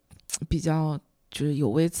我比较就是有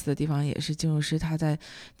微词的地方，也是建筑师他在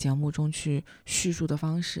节目中去叙述的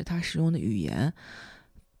方式，他使用的语言，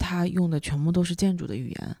他用的全部都是建筑的语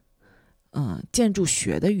言，建筑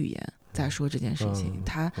学的语言在说这件事情，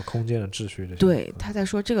他空间的秩序这些，对，他在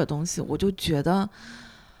说这个东西，我就觉得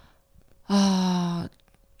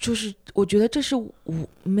就是我觉得这是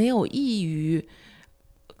没有益于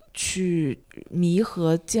去弥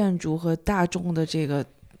合建筑和大众的这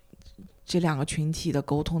两个群体的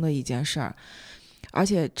沟通的一件事儿。而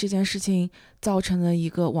且这件事情造成了一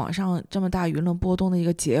个网上这么大舆论波动的一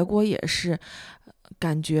个结果，也是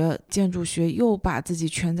感觉建筑学又把自己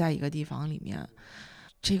圈在一个地方里面，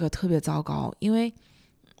这个特别糟糕。因为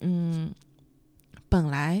本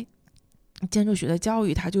来建筑学的教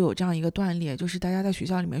育它就有这样一个断裂，就是大家在学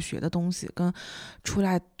校里面学的东西跟出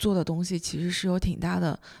来做的东西其实是有挺大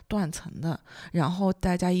的断层的，然后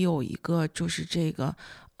大家也有一个就是这个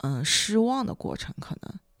失望的过程，可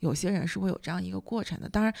能有些人是会有这样一个过程的。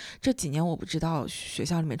当然这几年我不知道学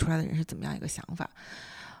校里面出来的人是怎么样一个想法，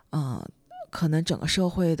可能整个社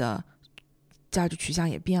会的价值取向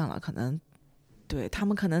也变了，可能对他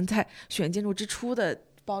们可能在选建筑之初的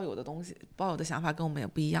抱有的东西，抱有的想法跟我们也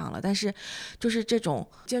不一样了。但是就是这种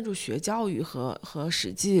建筑学教育和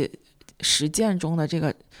实践中的这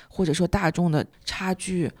个或者说大众的差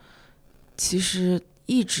距其实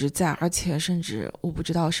一直在，而且甚至我不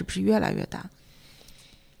知道是不是越来越大。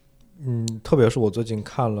特别是我最近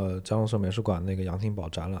看了江东省美术馆那个杨廷宝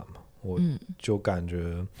展览嘛，我就感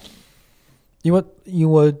觉因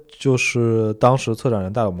为就是当时策展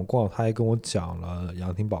人带了我们逛，他也跟我讲了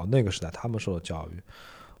杨廷宝那个时代他们受的教育。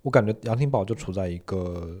我感觉杨廷宝就处在一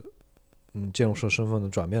个建筑师身份的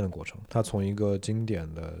转变的过程，他从一个经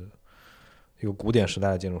典的一个古典时代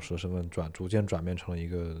的建筑师身份逐渐转变成了一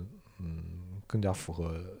个更加符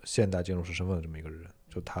合现代建筑师身份的这么一个人。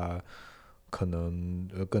就他可能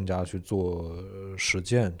更加去做实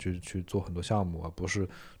践，去做很多项目，而不是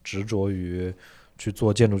执着于去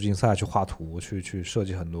做建筑竞赛，去画图，去设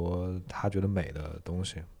计很多他觉得美的东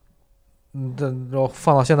西。但然后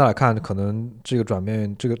放到现在来看，可能这个转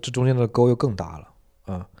变，这中间的沟又更大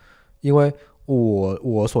了因为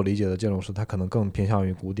我所理解的建筑师，他可能更偏向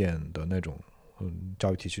于古典的那种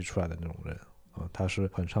教育体系出来的那种人他是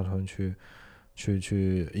很擅长去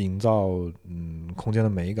营造空间的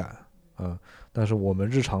美感但是我们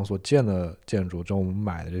日常所见的建筑，我们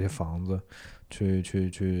买的这些房子，去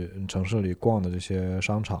城市里逛的这些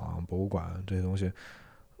商场、博物馆这些东西，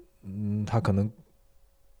它可能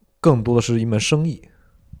更多的是一门生意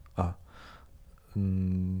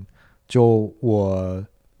就我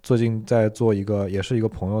最近在做也是一个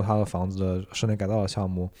朋友他的房子的室内改造的项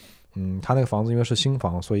目，他那个房子因为是新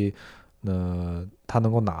房，所以他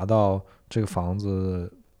能够拿到这个房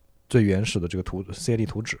子最原始的这个CAD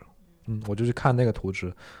图纸。我就去看那个图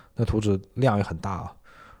纸，那图纸量也很大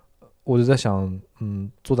我就在想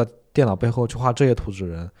坐在电脑背后去画这些图纸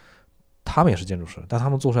人，他们也是建筑师，但他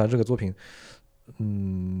们做出来这个作品，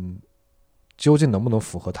究竟能不能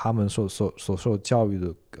符合他们所受教育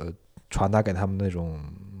的传达给他们那种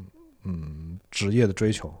职业的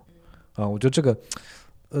追求我觉得这个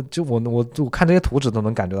就我看这些图纸都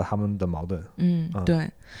能感觉到他们的矛盾。对，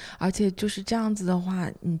而且就是这样子的话，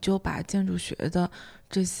你就把建筑学的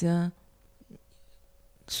这些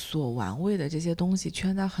所玩味的这些东西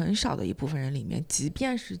圈在很少的一部分人里面，即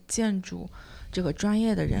便是建筑这个专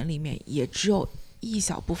业的人里面，也只有一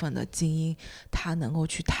小部分的精英他能够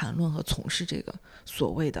去谈论和从事这个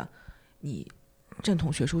所谓的你正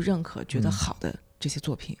统学术认可觉得好的这些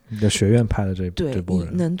作品。你的学院派的这波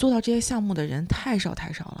人，你能做到这些项目的人太少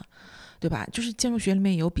了，对吧？就是建筑学里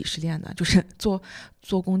面也有鄙视链的，就是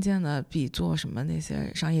做工建的比做什么那些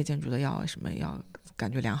商业建筑的要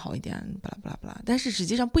感觉良好一点，巴拉巴拉巴拉。但是实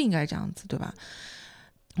际上不应该这样子，对吧？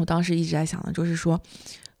我当时一直在想的就是说，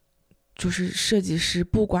就是设计师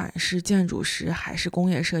不管是建筑师还是工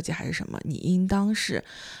业设计还是什么，你应当是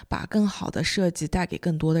把更好的设计带给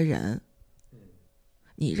更多的人，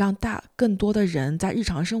你让更多的人在日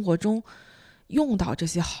常生活中用到这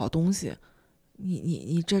些好东西，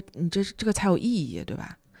你这个才有意义，对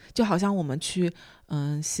吧？就好像我们去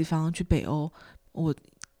西方去北欧，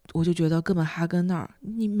我就觉得哥本哈根那儿，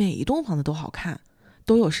你每一栋房子都好看，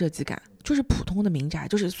都有设计感，就是普通的民宅，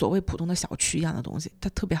就是所谓普通的小区一样的东西，它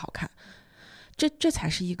特别好看。这才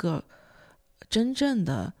是一个真正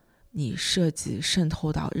的你设计渗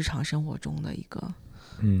透到日常生活中的一个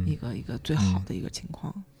最好的一个情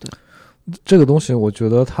况。对，这个东西我觉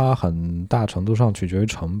得它很大程度上取决于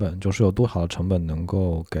成本，就是有多少的成本能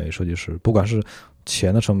够给设计师，不管是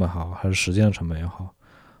钱的成本好，还是时间的成本也好，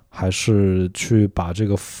还是去把这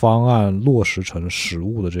个方案落实成实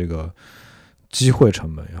物的这个机会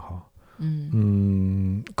成本也好，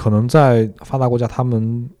可能在发达国家他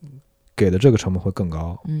们给的这个成本会更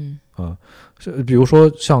高。比如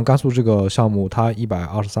说像甘肃这个项目，它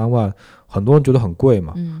123万，很多人觉得很贵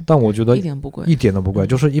嘛，但我觉得一点都不贵，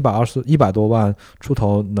就是100多万出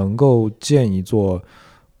头能够建一座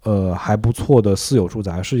还不错的私有住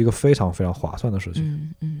宅，是一个非常非常划算的事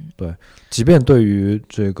情。对，即便对于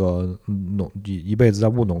这个一辈子在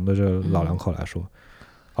务农的这老两口来说，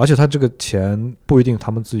而且他这个钱不一定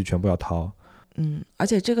他们自己全部要掏。而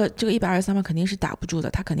且这个123万肯定是打不住的，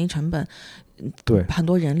它肯定成本对很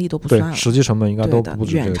多人力都不算了，对，实际成本应该都不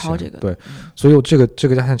止这个远超这个。对，所以这个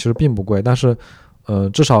价钱其实并不贵，但是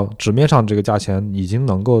至少纸面上这个价钱已经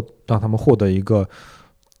能够让他们获得一个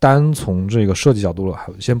单从这个设计角度了，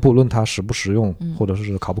先不论它实不实用，或者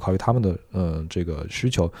是考不考虑他们的这个需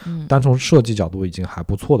求，单从设计角度已经还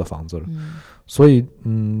不错的房子了。所以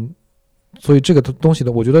这个东西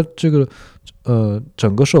的，我觉得这个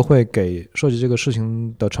整个社会给设计这个事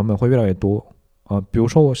情的成本会越来越多比如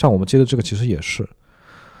说像我们接的这个其实也是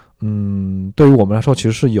对于我们来说其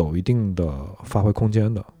实是有一定的发挥空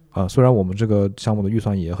间的虽然我们这个项目的预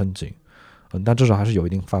算也很紧但至少还是有一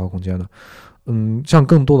定发挥空间的。像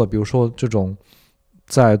更多的比如说这种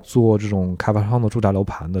在做这种开发商的住宅楼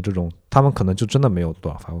盘的这种，他们可能就真的没有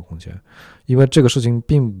多少发挥空间，因为这个事情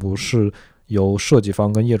并不是由设计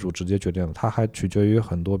方跟业主直接决定的，它还取决于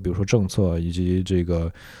很多比如说政策以及这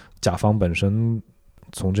个甲方本身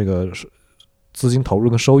从这个资金投入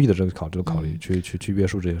跟收益的这个考虑去约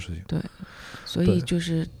束这些事情。对，所以就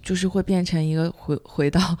是会变成一个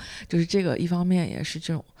回到就是这个一方面也是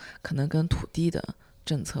这种可能跟土地的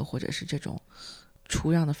政策或者是这种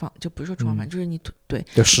出让的就不是说出让就是你对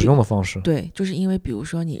使用的方式。对，就是因为比如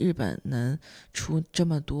说你日本能出这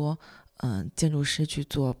么多建筑师去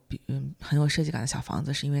做很有设计感的小房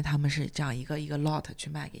子，是因为他们是这样一个 lot 去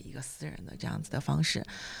卖给一个私人的这样子的方式。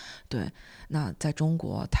对，那在中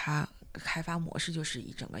国它开发模式就是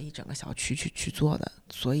一整个小区去做的，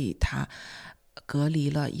所以它隔离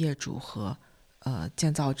了业主和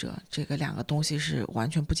建造者，这个两个东西是完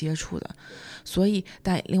全不接触的。所以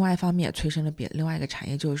但另外一方面也催生了另外一个产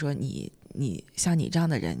业，就是说你像你这样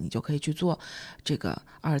的人，你就可以去做这个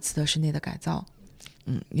2次的室内的改造。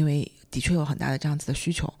因为的确有很大的这样子的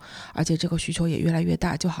需求，而且这个需求也越来越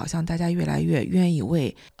大，就好像大家越来越愿意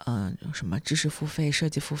为什么知识付费、设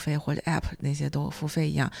计付费或者 app 那些都付费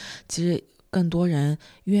一样，其实更多人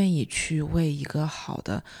愿意去为一个好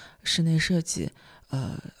的室内设计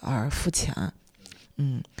而付钱。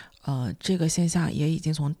这个现象也已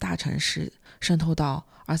经从大城市渗透到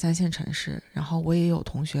2、3线城市，然后我也有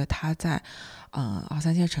同学他在2、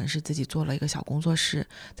3线城市自己做了一个小工作室，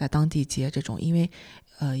在当地接这种，因为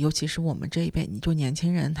尤其是我们这一辈，你就年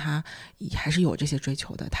轻人他还是有这些追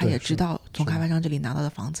求的，他也知道从开发商这里拿到的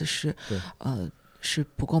房子是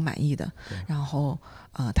不够满意的，然后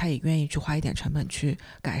他也愿意去花一点成本去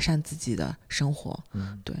改善自己的生活。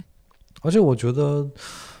对，而且我觉得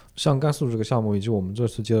像甘肃这个项目以及我们这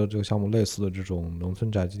次接的这个项目类似的这种农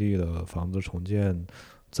村宅基地的房子重建，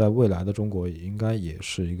在未来的中国应该也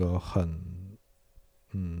是一个很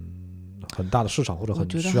大的市场，或者很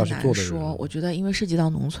需要去做的人。我觉得因为涉及到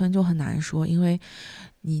农村就很难说，因为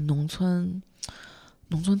你农村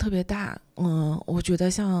特别大，我觉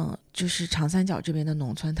得像就是长三角这边的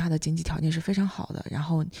农村，它的经济条件是非常好的，然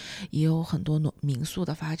后也有很多民宿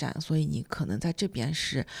的发展，所以你可能在这边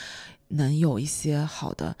是能有一些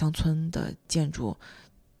好的乡村的建筑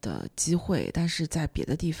的机会，但是在别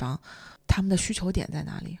的地方，他们的需求点在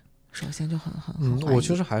哪里？首先就很怀疑。我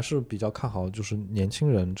其实还是比较看好，就是年轻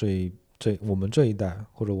人我们这一代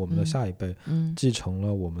或者我们的下一辈，继承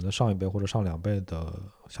了我们的上一辈或者上2辈的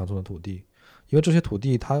乡村的土地。因为这些土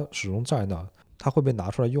地它始终在那，它会被拿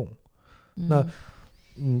出来用。那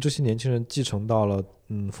这些年轻人继承到了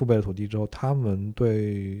父辈的土地之后，他们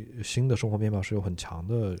对新的生活面貌是有很强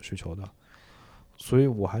的需求的，所以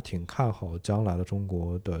我还挺看好将来的中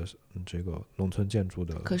国的这个农村建筑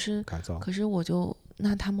的改造。可是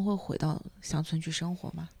那他们会回到乡村去生活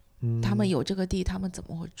吗？他们有这个地，他们怎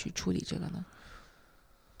么会去处理这个呢？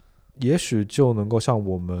也许就能够像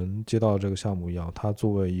我们接到这个项目一样，它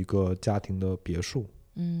作为一个家庭的别墅，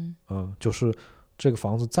就是这个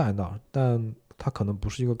房子在那儿，但它可能不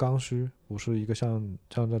是一个刚需，不是一个像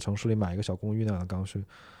在城市里买一个小公寓那样的刚需，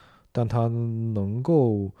但它能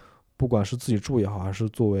够不管是自己住也好，还是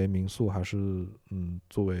作为民宿，还是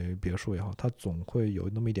作为别墅也好，它总会有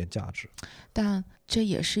那么一点价值。但这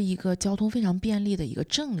也是一个交通非常便利的一个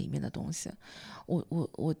镇里面的东西。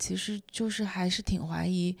我其实就是还是挺怀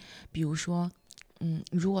疑，比如说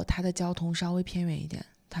如果它的交通稍微偏远一点，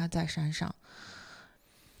它在山上，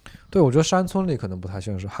对，我觉得山村里可能不太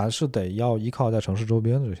现实，还是得要依靠在城市周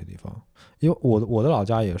边的这些地方。因为我的老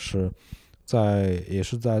家也是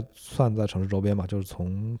算在城市周边嘛，就是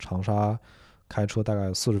从长沙开车大概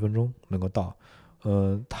40分钟能够到。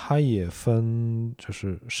它也分就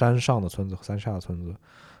是山上的村子和山下的村子。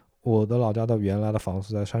我的老家的原来的房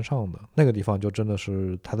子在山上的那个地方，就真的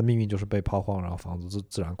是它的命运就是被抛荒，然后房子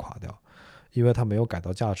自然垮掉，因为它没有改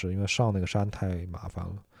造价值，因为上那个山太麻烦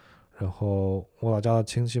了。然后我老家的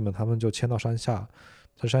亲戚们他们就迁到山下，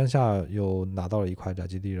在山下又拿到了一块宅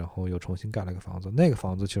基地，然后又重新盖了一个房子。那个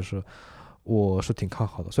房子其实我是挺看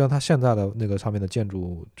好的，虽然它现在的那个上面的建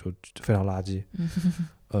筑就非常垃圾，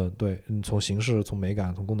对，从形式、从美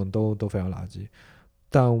感、从功能都非常垃圾，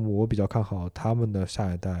但我比较看好他们的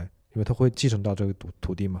下一代，因为他会继承到这个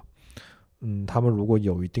土地嘛。他们如果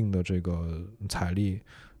有一定的这个财力，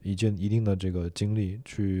一定的这个精力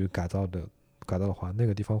去改造的话，那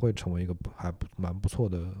个地方会成为一个还蛮不错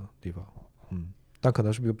的地方。但可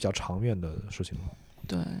能是比较长远的事情了。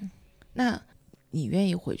对，那你愿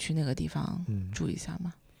意回去那个地方住一下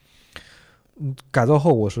吗？改造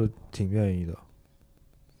后我是挺愿意的，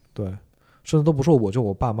对，甚至都不是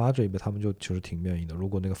我爸妈这一辈，他们就其实挺愿意的。如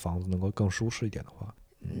果那个房子能够更舒适一点的话，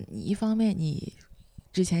一方面你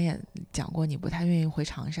之前也讲过你不太愿意回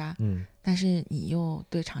长沙，但是你又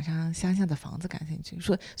对长沙乡下的房子感兴趣，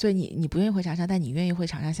所以你不愿意回长沙，但你愿意回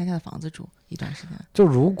长沙乡下的房子住一段时间。就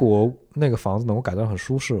如果那个房子能够改造很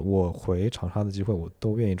舒适，我回长沙的机会我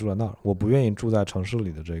都愿意住在那儿，我不愿意住在城市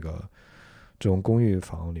里的这种公寓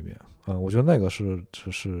房里面。我觉得那个是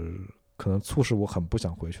可能促使我很不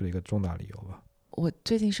想回去的一个重大理由吧。我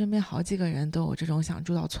最近身边好几个人都有这种想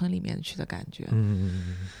住到村里面去的感觉。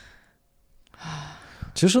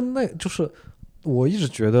其实那就是我一直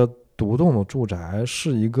觉得独栋的住宅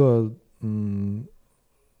是一个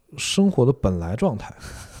生活的本来状态。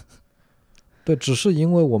对，只是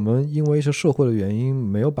因为我们因为一些社会的原因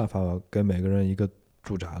没有办法给每个人一个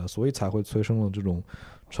住宅了，所以才会催生了这种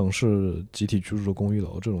城市集体居住的公寓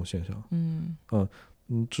楼这种现象。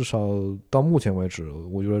至少到目前为止，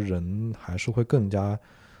我觉得人还是会更加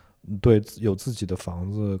对有自己的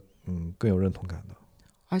房子更有认同感的。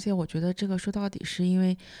而且我觉得这个说到底是因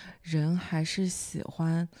为人还是喜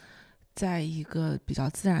欢在一个比较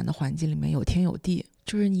自然的环境里面有天有地，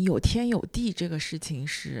就是你有天有地这个事情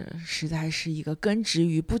实在是一个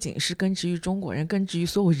不仅是根植于中国人，根植于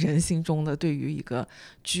所有人心中的对于一个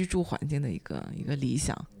居住环境的一个理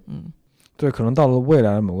想。对，可能到了未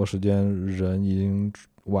来的某个时间，人已经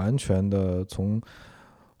完全的从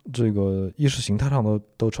这个意识形态上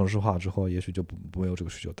都城市化之后，也许就没有这个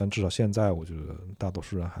需求。但至少现在我觉得大多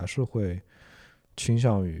数人还是会倾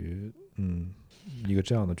向于一个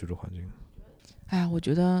这样的居住环境。我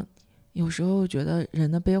觉得有时候觉得人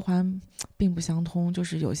的悲欢并不相通，就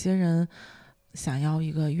是有些人想要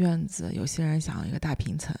一个院子，有些人想要一个大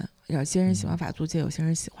平层，有些人喜欢法租界，有些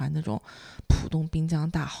人喜欢那种浦东滨江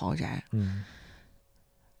大豪宅。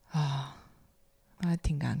还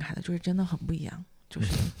挺感慨的，就是真的很不一样。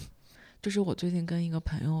就是我最近跟一个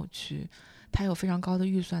朋友去，他有非常高的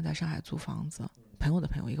预算在上海租房子，朋友的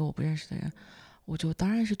朋友，一个我不认识的人，我就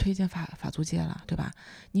当然是推荐法租界了，对吧？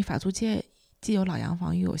你法租界既有老洋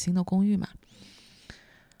房又有新的公寓嘛。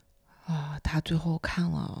他最后看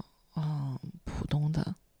了浦东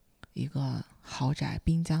的一个豪宅，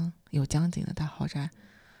滨江有江景的大豪宅，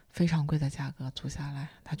非常贵的价格租下来，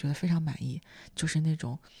他觉得非常满意，就是那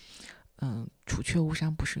种除却巫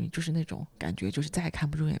山不是云，就是那种感觉，就是再也看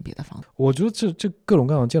不入眼别的房子。我觉得这各种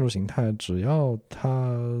各样的建筑形态，只要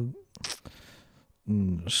它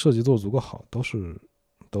设计做得足够好，都是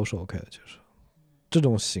OK 的。其实这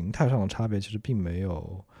种形态上的差别其实并没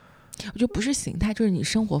有，我觉得不是形态，就是你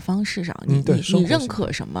生活方式上，你认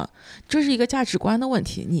可什么，这是一个价值观的问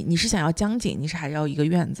题。你是想要江景，你是还要一个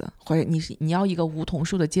院子，或者你要一个梧桐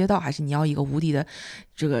树的街道，还是你要一个无敌的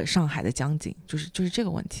这个上海的江景，就是这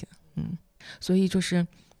个问题。所以就是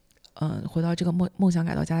回到这个梦想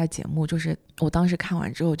改造家的节目，就是我当时看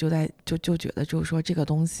完之后就觉得，就是说这个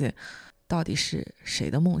东西到底是谁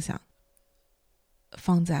的梦想，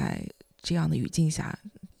放在这样的语境下，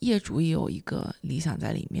业主也有一个理想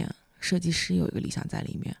在里面，设计师有一个理想在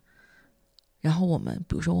里面，然后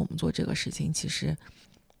比如说我们做这个事情，其实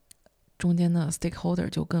中间的 stakeholder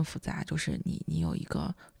就更复杂，就是你有一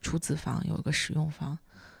个出资方，有一个使用方，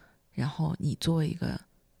然后你作为一个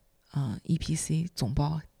EPC 总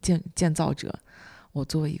包建造者，我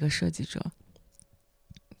作为一个设计者，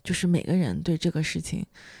就是每个人对这个事情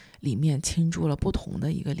里面倾注了不同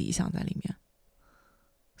的一个理想在里面。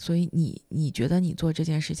所以你觉得你做这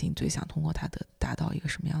件事情最想通过它达到一个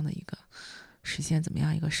什么样的一个实现怎么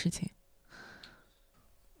样一个事情？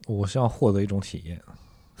我希望获得一种体验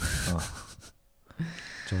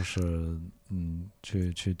就是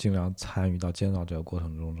去尽量参与到建造这个过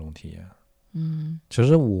程中这种体验。其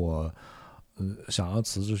实我想要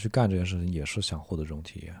辞职去干这件事情，也是想获得这种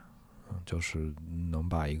体验，就是能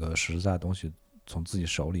把一个实实在在的东西从自己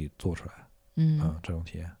手里做出来，这种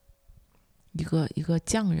体验。一个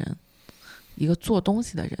匠人，一个做东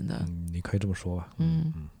西的人的，你可以这么说吧。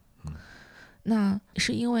那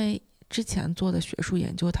是因为之前做的学术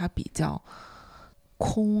研究它比较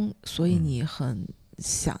空，所以你很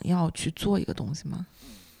想要去做一个东西吗？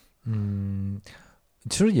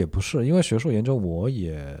其实也不是，因为学术研究我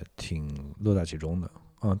也挺乐在其中的，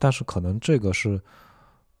但是可能这个是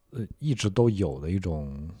一直都有的一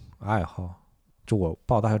种爱好。就我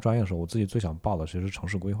报大学专业的时候，我自己最想报的其实是城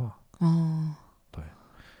市规划。对，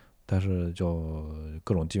但是就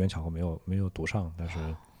各种机缘巧合没有读上。但是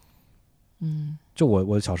就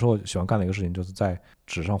我小时候喜欢干的一个事情，就是在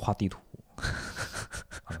纸上画地图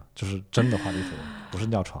就是真的画地图，不是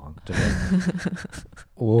尿床，真的。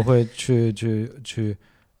我会去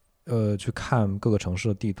看各个城市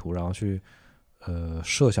的地图，然后去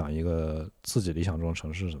设想一个自己理想中的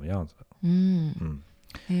城市是什么样子的。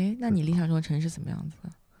那你理想中的城市什么样子的？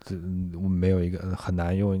我没有一个很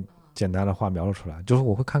难用简单的话描述出来，就是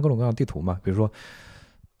我会看各种各样的地图嘛。比如说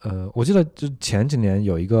我记得就前几年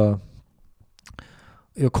有一个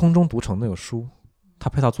空中读城那个书，他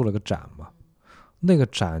配套做了个展嘛。那个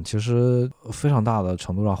展其实非常大的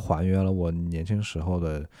程度上还原了我年轻时候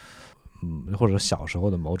的或者小时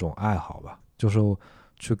候的某种爱好吧，就是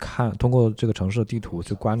去看通过这个城市的地图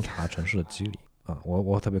去观察城市的机理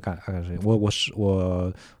我特别爱看事情。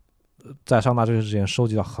我在上大学之前收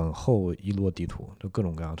集到很厚一摞地图，就各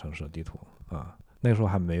种各样城市的地图那个时候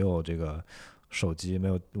还没有这个手机，没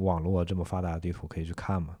有网络这么发达的地图可以去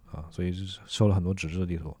看嘛所以收了很多纸质的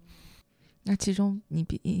地图。那其中你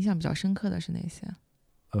印象比较深刻的是哪些？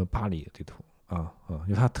巴黎的地图因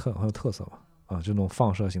为它很有特色嘛就那种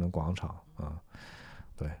放射性的广场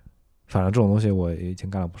对，反正这种东西我以前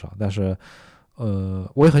干了不少，但是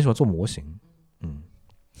我也很喜欢做模型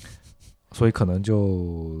所以可能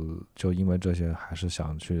就因为这些，还是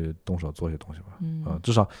想去动手做些东西吧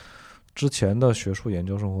至少之前的学术研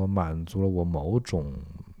究生活满足了我某种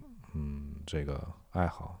这个爱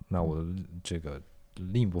好，那我这个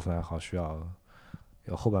另一部分爱好需要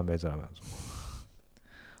有后半辈子来满足。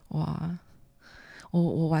哇，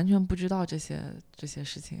我完全不知道这些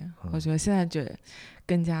事情我觉得现在就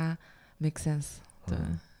更加 make sense。 对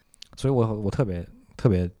所以我特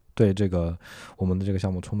别对这个我们的这个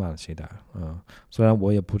项目充满了期待虽然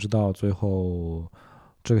我也不知道最后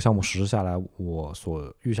这个项目实施下来我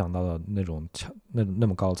所预想到的那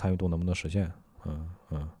么高的参与度能不能实现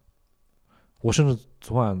我甚至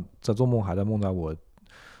昨晚在做梦还在梦到我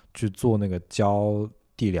去做那个浇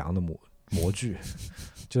地梁的模具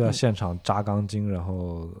就在现场扎钢筋，然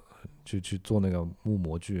后去做那个木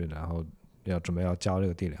模具，然后准备要浇这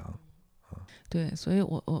个地梁对，所以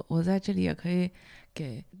我在这里也可以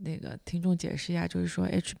给那个听众解释一下，就是说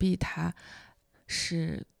HB 它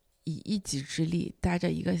是以一己之力带着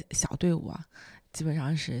一个小队伍啊，基本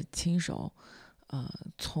上是亲手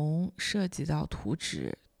从设计到图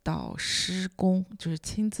纸到施工，就是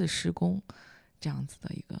亲自施工这样子的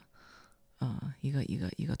一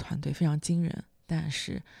个团队，非常惊人，但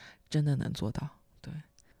是真的能做到。对，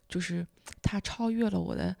就是它超越了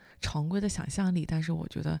我的常规的想象力，但是我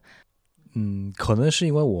觉得可能是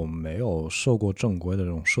因为我没有受过正规的这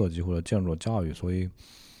种设计或者建筑教育，所以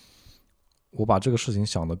我把这个事情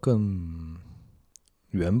想得更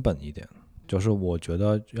原本一点，就是我觉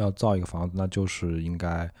得要造一个房子，那就是应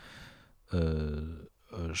该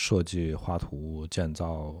设计、画图、建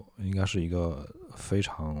造，应该是一个非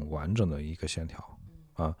常完整的一个线条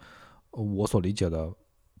啊。我所理解的，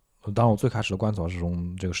当然我最开始的观察是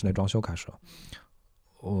从这个室内装修开始，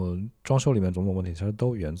装修里面种种问题其实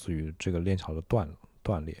都源自于这个链条的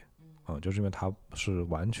断裂就是因为它是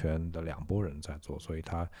完全的两拨人在做，所以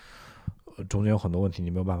它中间有很多问题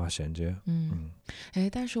你没有办法衔接。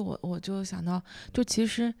但是我就想到，就其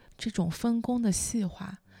实这种分工的细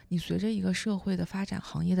化，你随着一个社会的发展、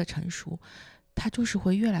行业的成熟，它就是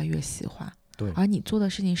会越来越细化。对，而你做的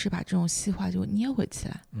事情是把这种细化就捏回起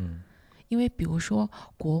来。因为比如说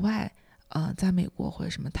国外在美国或者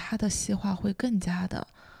什么，它的细化会更加的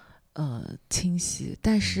清晰，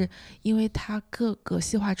但是因为它各个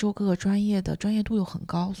细化之后各个专业的专业度又很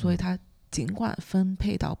高，所以它尽管分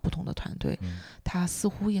配到不同的团队，它似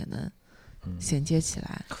乎也能衔接起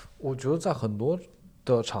来。我觉得在很多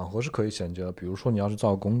的场合是可以衔接的，比如说你要是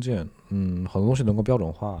造弓箭，很多东西能够标准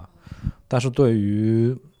化，但是对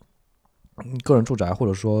于个人住宅或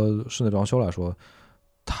者说室内装修来说，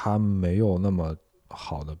它没有那么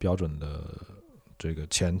好的标准的这个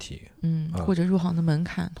前提，或者入行的门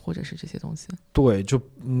槛，或者是这些东西。对，就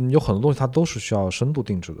有很多东西它都是需要深度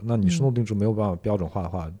定制的。那你深度定制没有办法标准化的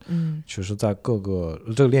话，其实在各个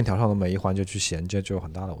这个链条上的每一环节去衔接就有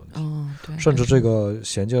很大的问题。对，甚至这个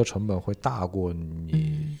衔接的成本会大过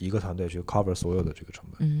你一个团队去 cover 所有的这个成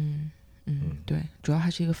本。对，主要还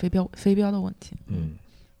是一个非标的问题。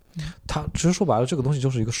它其实说白了，这个东西就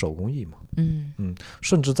是一个手工艺嘛。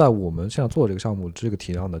甚至在我们现在做的这个项目，这个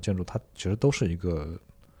体量的建筑，它其实都是一个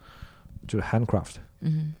就是 handcraft。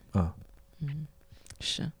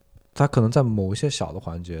是。它可能在某一些小的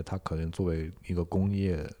环节，它可能作为一个工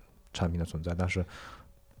业产品的存在，但是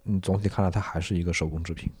总体看来，它还是一个手工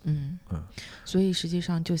制品。所以实际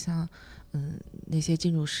上就像那些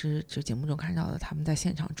建筑师，就节目中看到的，他们在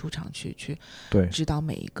现场驻场去指导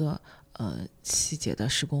每一个细节的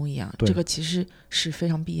施工一样，这个其实是非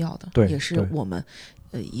常必要的，也是我们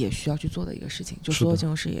也需要去做的一个事情，就所有建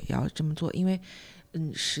筑师也要这么做，因为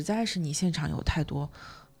实在是你现场有太多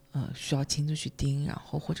需要亲自去盯，然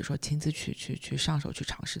后或者说亲自去上手去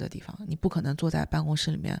尝试的地方，你不可能坐在办公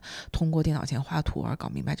室里面通过电脑前画图而搞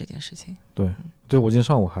明白这件事情。对，我今天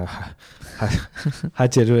上午还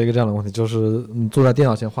解决了一个这样的问题，就是你坐在电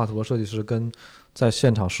脑前画图的设计师跟在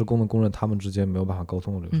现场施工的工人，他们之间没有办法沟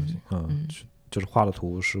通的这个事情。就是画了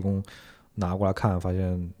图，施工拿过来看，发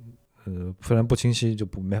现非常不清晰，就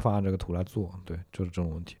没法按这个图来做。对，就是这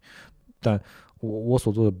种问题。但我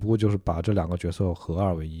所做的不过就是把这两个角色合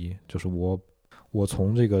二为一，就是我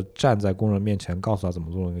从这个站在工人面前告诉他怎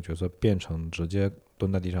么做的那个角色，变成直接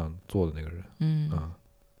蹲在地上做的那个人。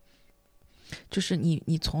就是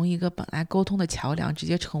你从一个本来沟通的桥梁，直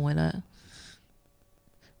接成为了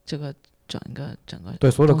这个整个对，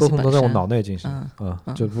所有的沟通都在我脑内进行。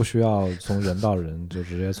就不需要从人到人，就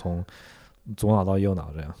直接从左脑到右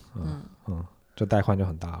脑这样。这带宽就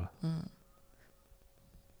很大了。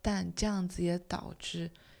但这样子也导致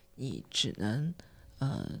你只能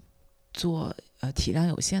做体量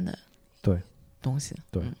有限的东西。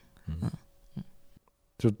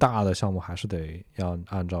就大的项目还是要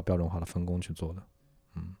按照标准化的分工去做的。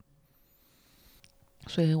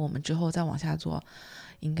所以我们之后再往下做，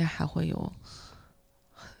应该还会有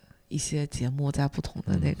一些节目在不同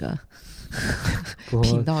的那个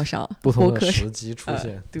频道上、不同的时机出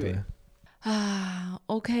现。对。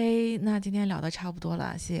OK， 那今天聊的差不多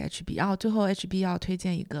了，谢谢 HB。最后 HB 要推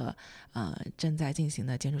荐一个正在进行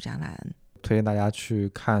的建筑展览，推荐大家去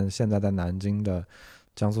看现在在南京的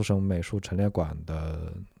江苏省美术陈列馆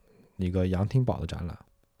的一个杨廷宝的展览。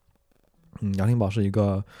杨廷宝是一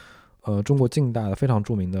个中国近代的非常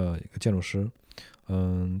著名的一个建筑师。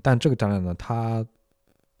但这个展览呢，它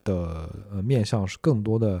的面向是更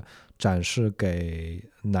多的展示给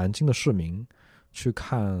南京的市民去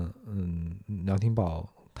看杨廷宝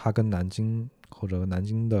他跟南京或者南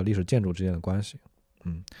京的历史建筑之间的关系。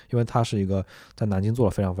因为他是一个在南京做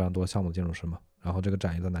了非常非常多项目的建筑师嘛。然后这个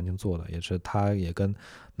展也在南京做的，它也跟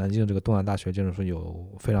南京的这个东南大学建筑师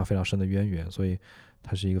有非常非常深的渊源，所以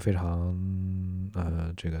它是一个非常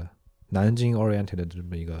这个南京 oriented 的这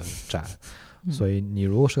么一个展。所以你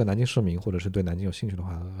如果是个南京市民或者是对南京有兴趣的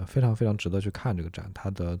话，非常非常值得去看这个展。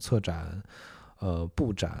它的策展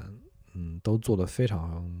布展都做得非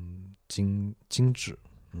常精致，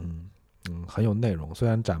很有内容。虽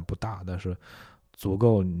然展不大，但是足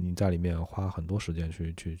够你在里面花很多时间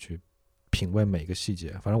去品味每个细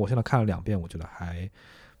节。反正我现在看了2遍，我觉得还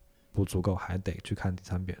不足够，还得去看第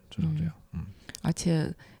3遍，至少这样。而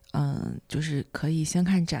且就是可以先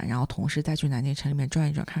看展，然后同时再去南京城里面转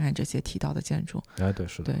一转，看看这些提到的建筑。对，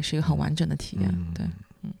是的，对，是一个很完整的体验。对，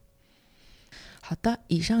好的，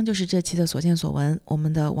以上就是这期的所见所闻。我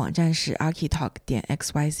们的网站是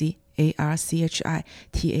architalk.xyz ARCHITALK，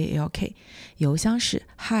 邮箱是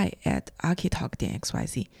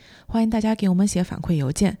hi@architalk.xyz， 欢迎大家给我们写反馈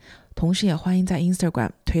邮件，同时也欢迎在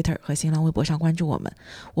Instagram、Twitter 和新浪微博上关注我们。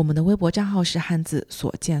我们的微博账号是汉字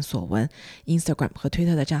所见所闻， Instagram 和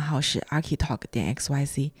Twitter 的账号是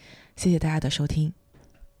architalk.xyz。 谢谢大家的收听，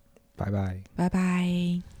拜拜。拜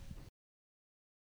拜。